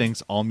 She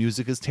thinks all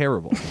music is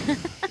terrible.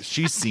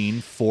 She's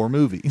seen 4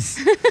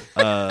 movies.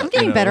 I'm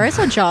getting better. I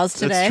saw Jaws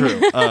today.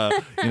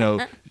 That's true.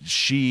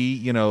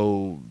 She,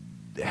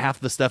 half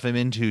the stuff I'm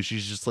into,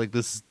 she's just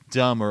this is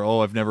dumb, or, oh,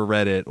 I've never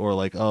read it, or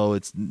oh,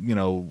 it's,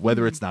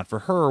 whether it's not for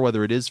her, or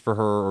whether it is for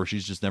her, or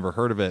she's just never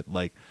heard of it.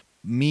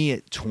 Me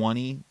at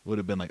 20 would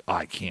have been oh,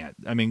 I can't.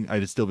 I mean,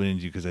 I'd have still been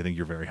into you because I think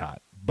you're very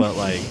hot. But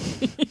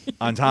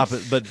on top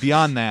of, but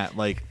beyond that,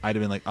 I'd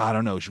have been I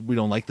don't know, we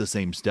don't like the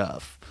same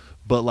stuff.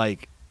 But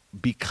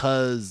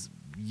because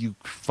you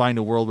find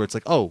a world where it's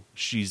oh,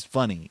 she's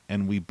funny,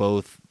 and we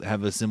both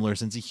have a similar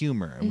sense of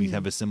humor, and we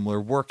have a similar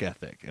work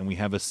ethic, and we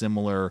have a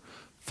similar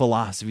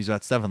philosophies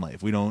about stuff in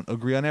life. We don't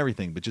agree on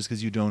everything, but just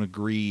because you don't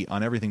agree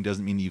on everything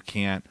doesn't mean you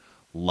can't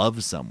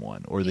love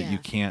someone, or that you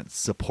can't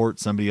support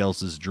somebody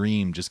else's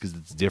dream just because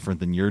it's different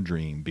than your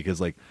dream.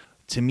 Because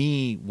to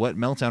me, what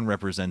Meltdown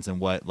represents, and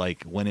what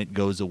when it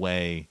goes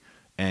away,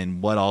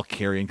 and what I'll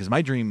carry in, because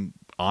my dream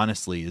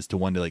honestly is to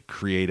one day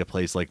create a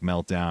place like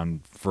Meltdown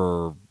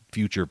for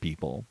future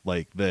people,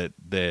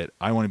 that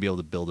I want to be able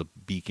to build a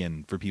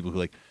beacon for people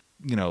who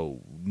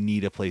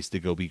need a place to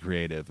go be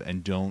creative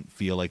and don't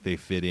feel like they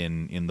fit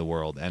in the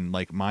world. And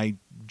my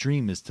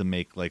dream is to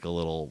make like a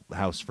little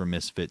house for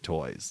misfit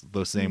toys,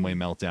 the same way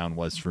Meltdown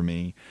was for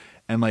me.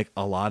 And like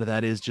a lot of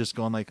that is just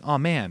going like, oh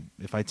man,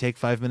 if I take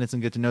 5 minutes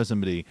and get to know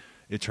somebody,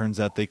 it turns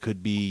out they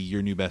could be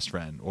your new best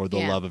friend or the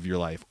love of your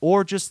life,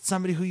 or just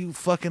somebody who you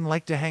fucking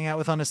like to hang out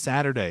with on a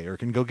Saturday or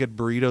can go get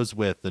burritos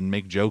with and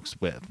make jokes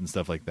with and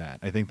stuff like that.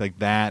 I think like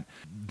that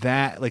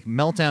like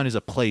Meltdown is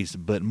a place,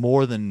 but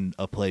more than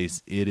a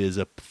place, it is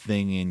a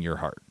thing in your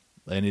heart.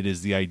 And it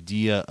is the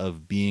idea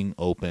of being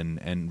open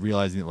and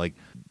realizing that like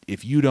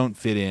if you don't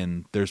fit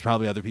in, there's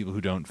probably other people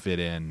who don't fit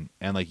in,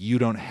 and like you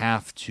don't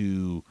have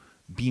to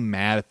be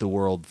mad at the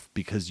world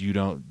because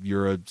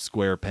you're a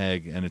square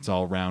peg and it's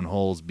all round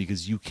holes,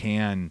 because you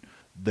can,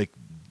 like,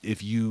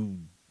 if you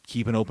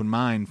keep an open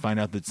mind, find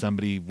out that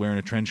somebody wearing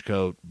a trench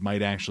coat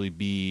might actually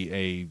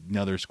be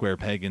another square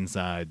peg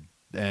inside,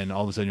 and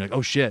all of a sudden you're like,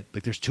 oh shit,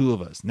 like there's 2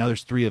 of us now,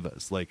 there's 3 of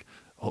us, like,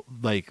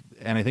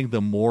 and I think the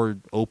more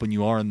open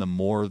you are and the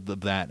more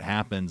that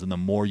happens and the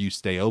more you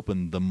stay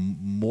open, the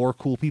more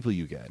cool people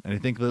you get. And I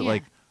think that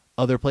like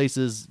other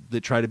places that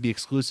try to be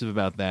exclusive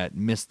about that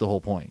miss the whole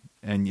point.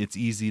 And it's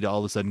easy to all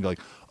of a sudden go like,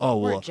 oh,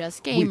 well, we're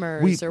just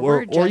gamers,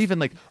 or even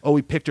like, oh,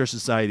 we picked our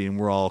society and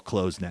we're all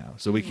closed now,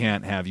 so we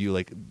can't have you.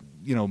 Like,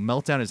 you know,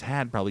 Meltdown has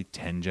had probably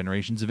 10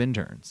 generations of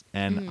interns,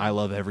 and I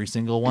love every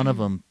single one of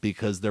them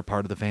because they're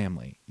part of the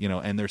family, you know,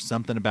 and there's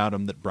something about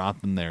them that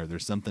brought them there.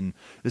 There's something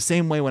the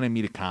same way when I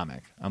meet a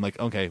comic, I'm like,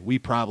 okay, we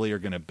probably are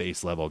going to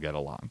base level get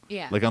along.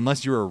 Yeah. Like,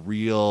 unless you're a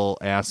real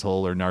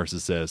asshole or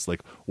narcissist,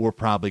 like, we're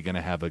probably going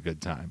to have a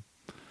good time.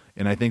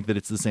 And I think that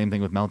it's the same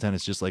thing with Meltdown.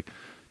 It's just like,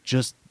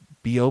 just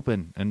be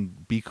open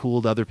and be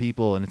cool to other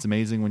people. And it's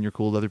amazing when you're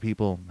cool to other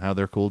people, how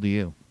they're cool to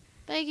you.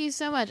 Thank you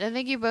so much. And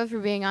thank you both for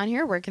being on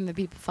here. Where can the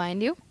people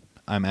find you?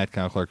 I'm at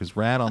Kyle Clark is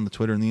Rad on the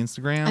Twitter and the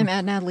Instagram. I'm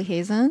at Natalie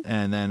Hazen.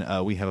 And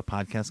then we have a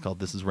podcast called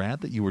This Is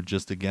Rad that you were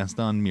just a guest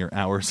on mere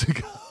hours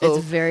ago.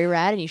 It's very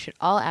rad, and you should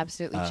all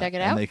absolutely check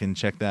it out. And they can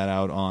check that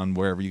out on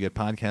wherever you get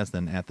podcasts,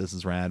 and at This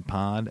Is Rad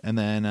Pod. And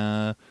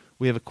then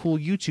we have a cool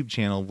YouTube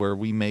channel where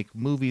we make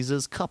movies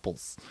as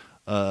couples.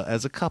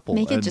 As a couple.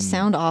 Make it just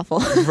sound awful.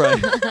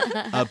 Right.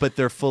 But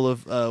they're full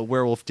of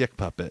werewolf dick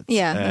puppets.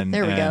 Yeah,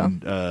 there we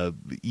go.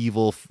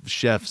 Evil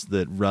chefs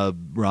that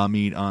rub raw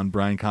meat on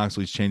Brian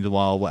Coxley's Change the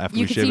Wall after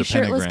we shave a pentagram. You can see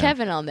shirtless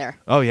Kevin on there.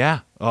 Oh,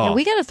 yeah. Oh. Yeah,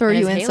 we got to throw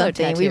you in something.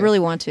 Tattoo. We really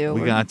want to.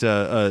 We got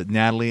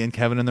Natalie and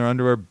Kevin in their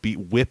underwear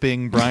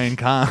whipping Brian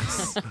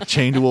Cox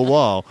chained to a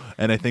wall.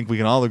 And I think we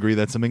can all agree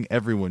that's something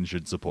everyone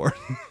should support.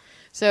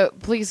 So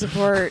please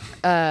support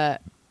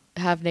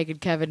half-naked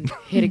Kevin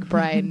hitting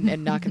Brian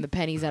and knocking the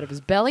pennies out of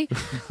his belly.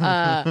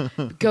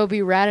 Go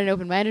be rad and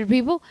open-minded,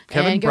 people.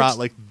 Kevin brought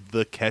like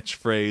the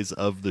catchphrase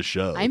of the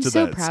show. I'm to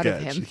so that proud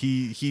sketch. of him.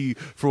 He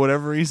for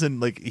whatever reason,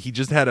 like he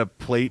just had a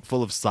plate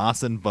full of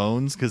sauce and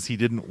bones because he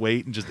didn't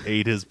wait and just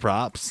ate his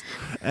props,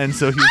 and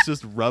so he was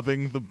just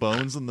rubbing the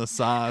bones in the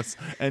sauce.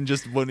 And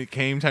just when it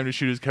came time to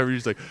shoot his cover,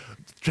 he's like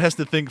has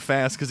to think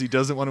fast because he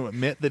doesn't want to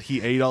admit that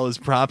he ate all his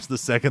props the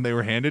second they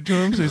were handed to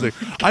him. So he's like,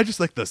 I just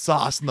like the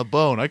sauce and the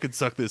bone. I could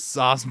suck this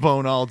sauce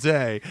bone all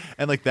day.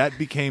 And like that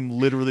became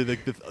literally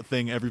like the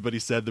thing everybody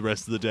said the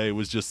rest of the day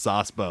was just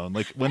sauce bone.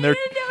 Like when they're I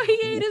didn't know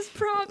he ate his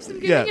props. I'm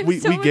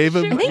we gave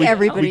him. I think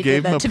everybody we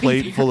gave did him that, a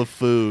plate full of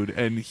food,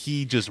 and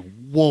he just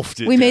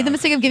wolfed it. We down. made the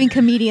mistake of giving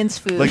comedians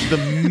food. Like the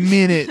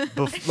minute,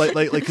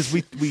 like because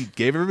we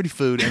gave everybody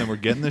food, and then we're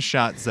getting the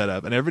shot set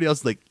up, and everybody else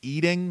is like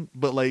eating,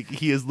 but like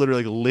he is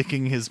literally like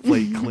licking his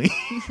plate clean.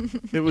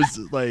 It was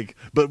like,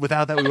 but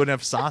without that, we wouldn't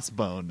have sauce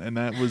bone, and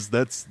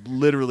that's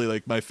literally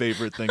like my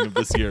favorite thing of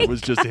this year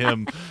was just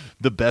him,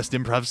 the best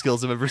improv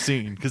skills I've ever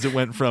seen, because it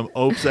went from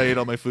oops I ate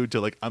all my food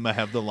to like I'm gonna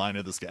have the line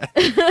of this guy.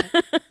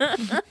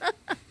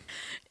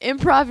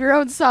 Improv your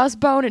own sauce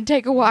bone and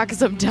take a walk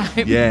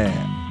sometime.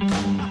 Yeah.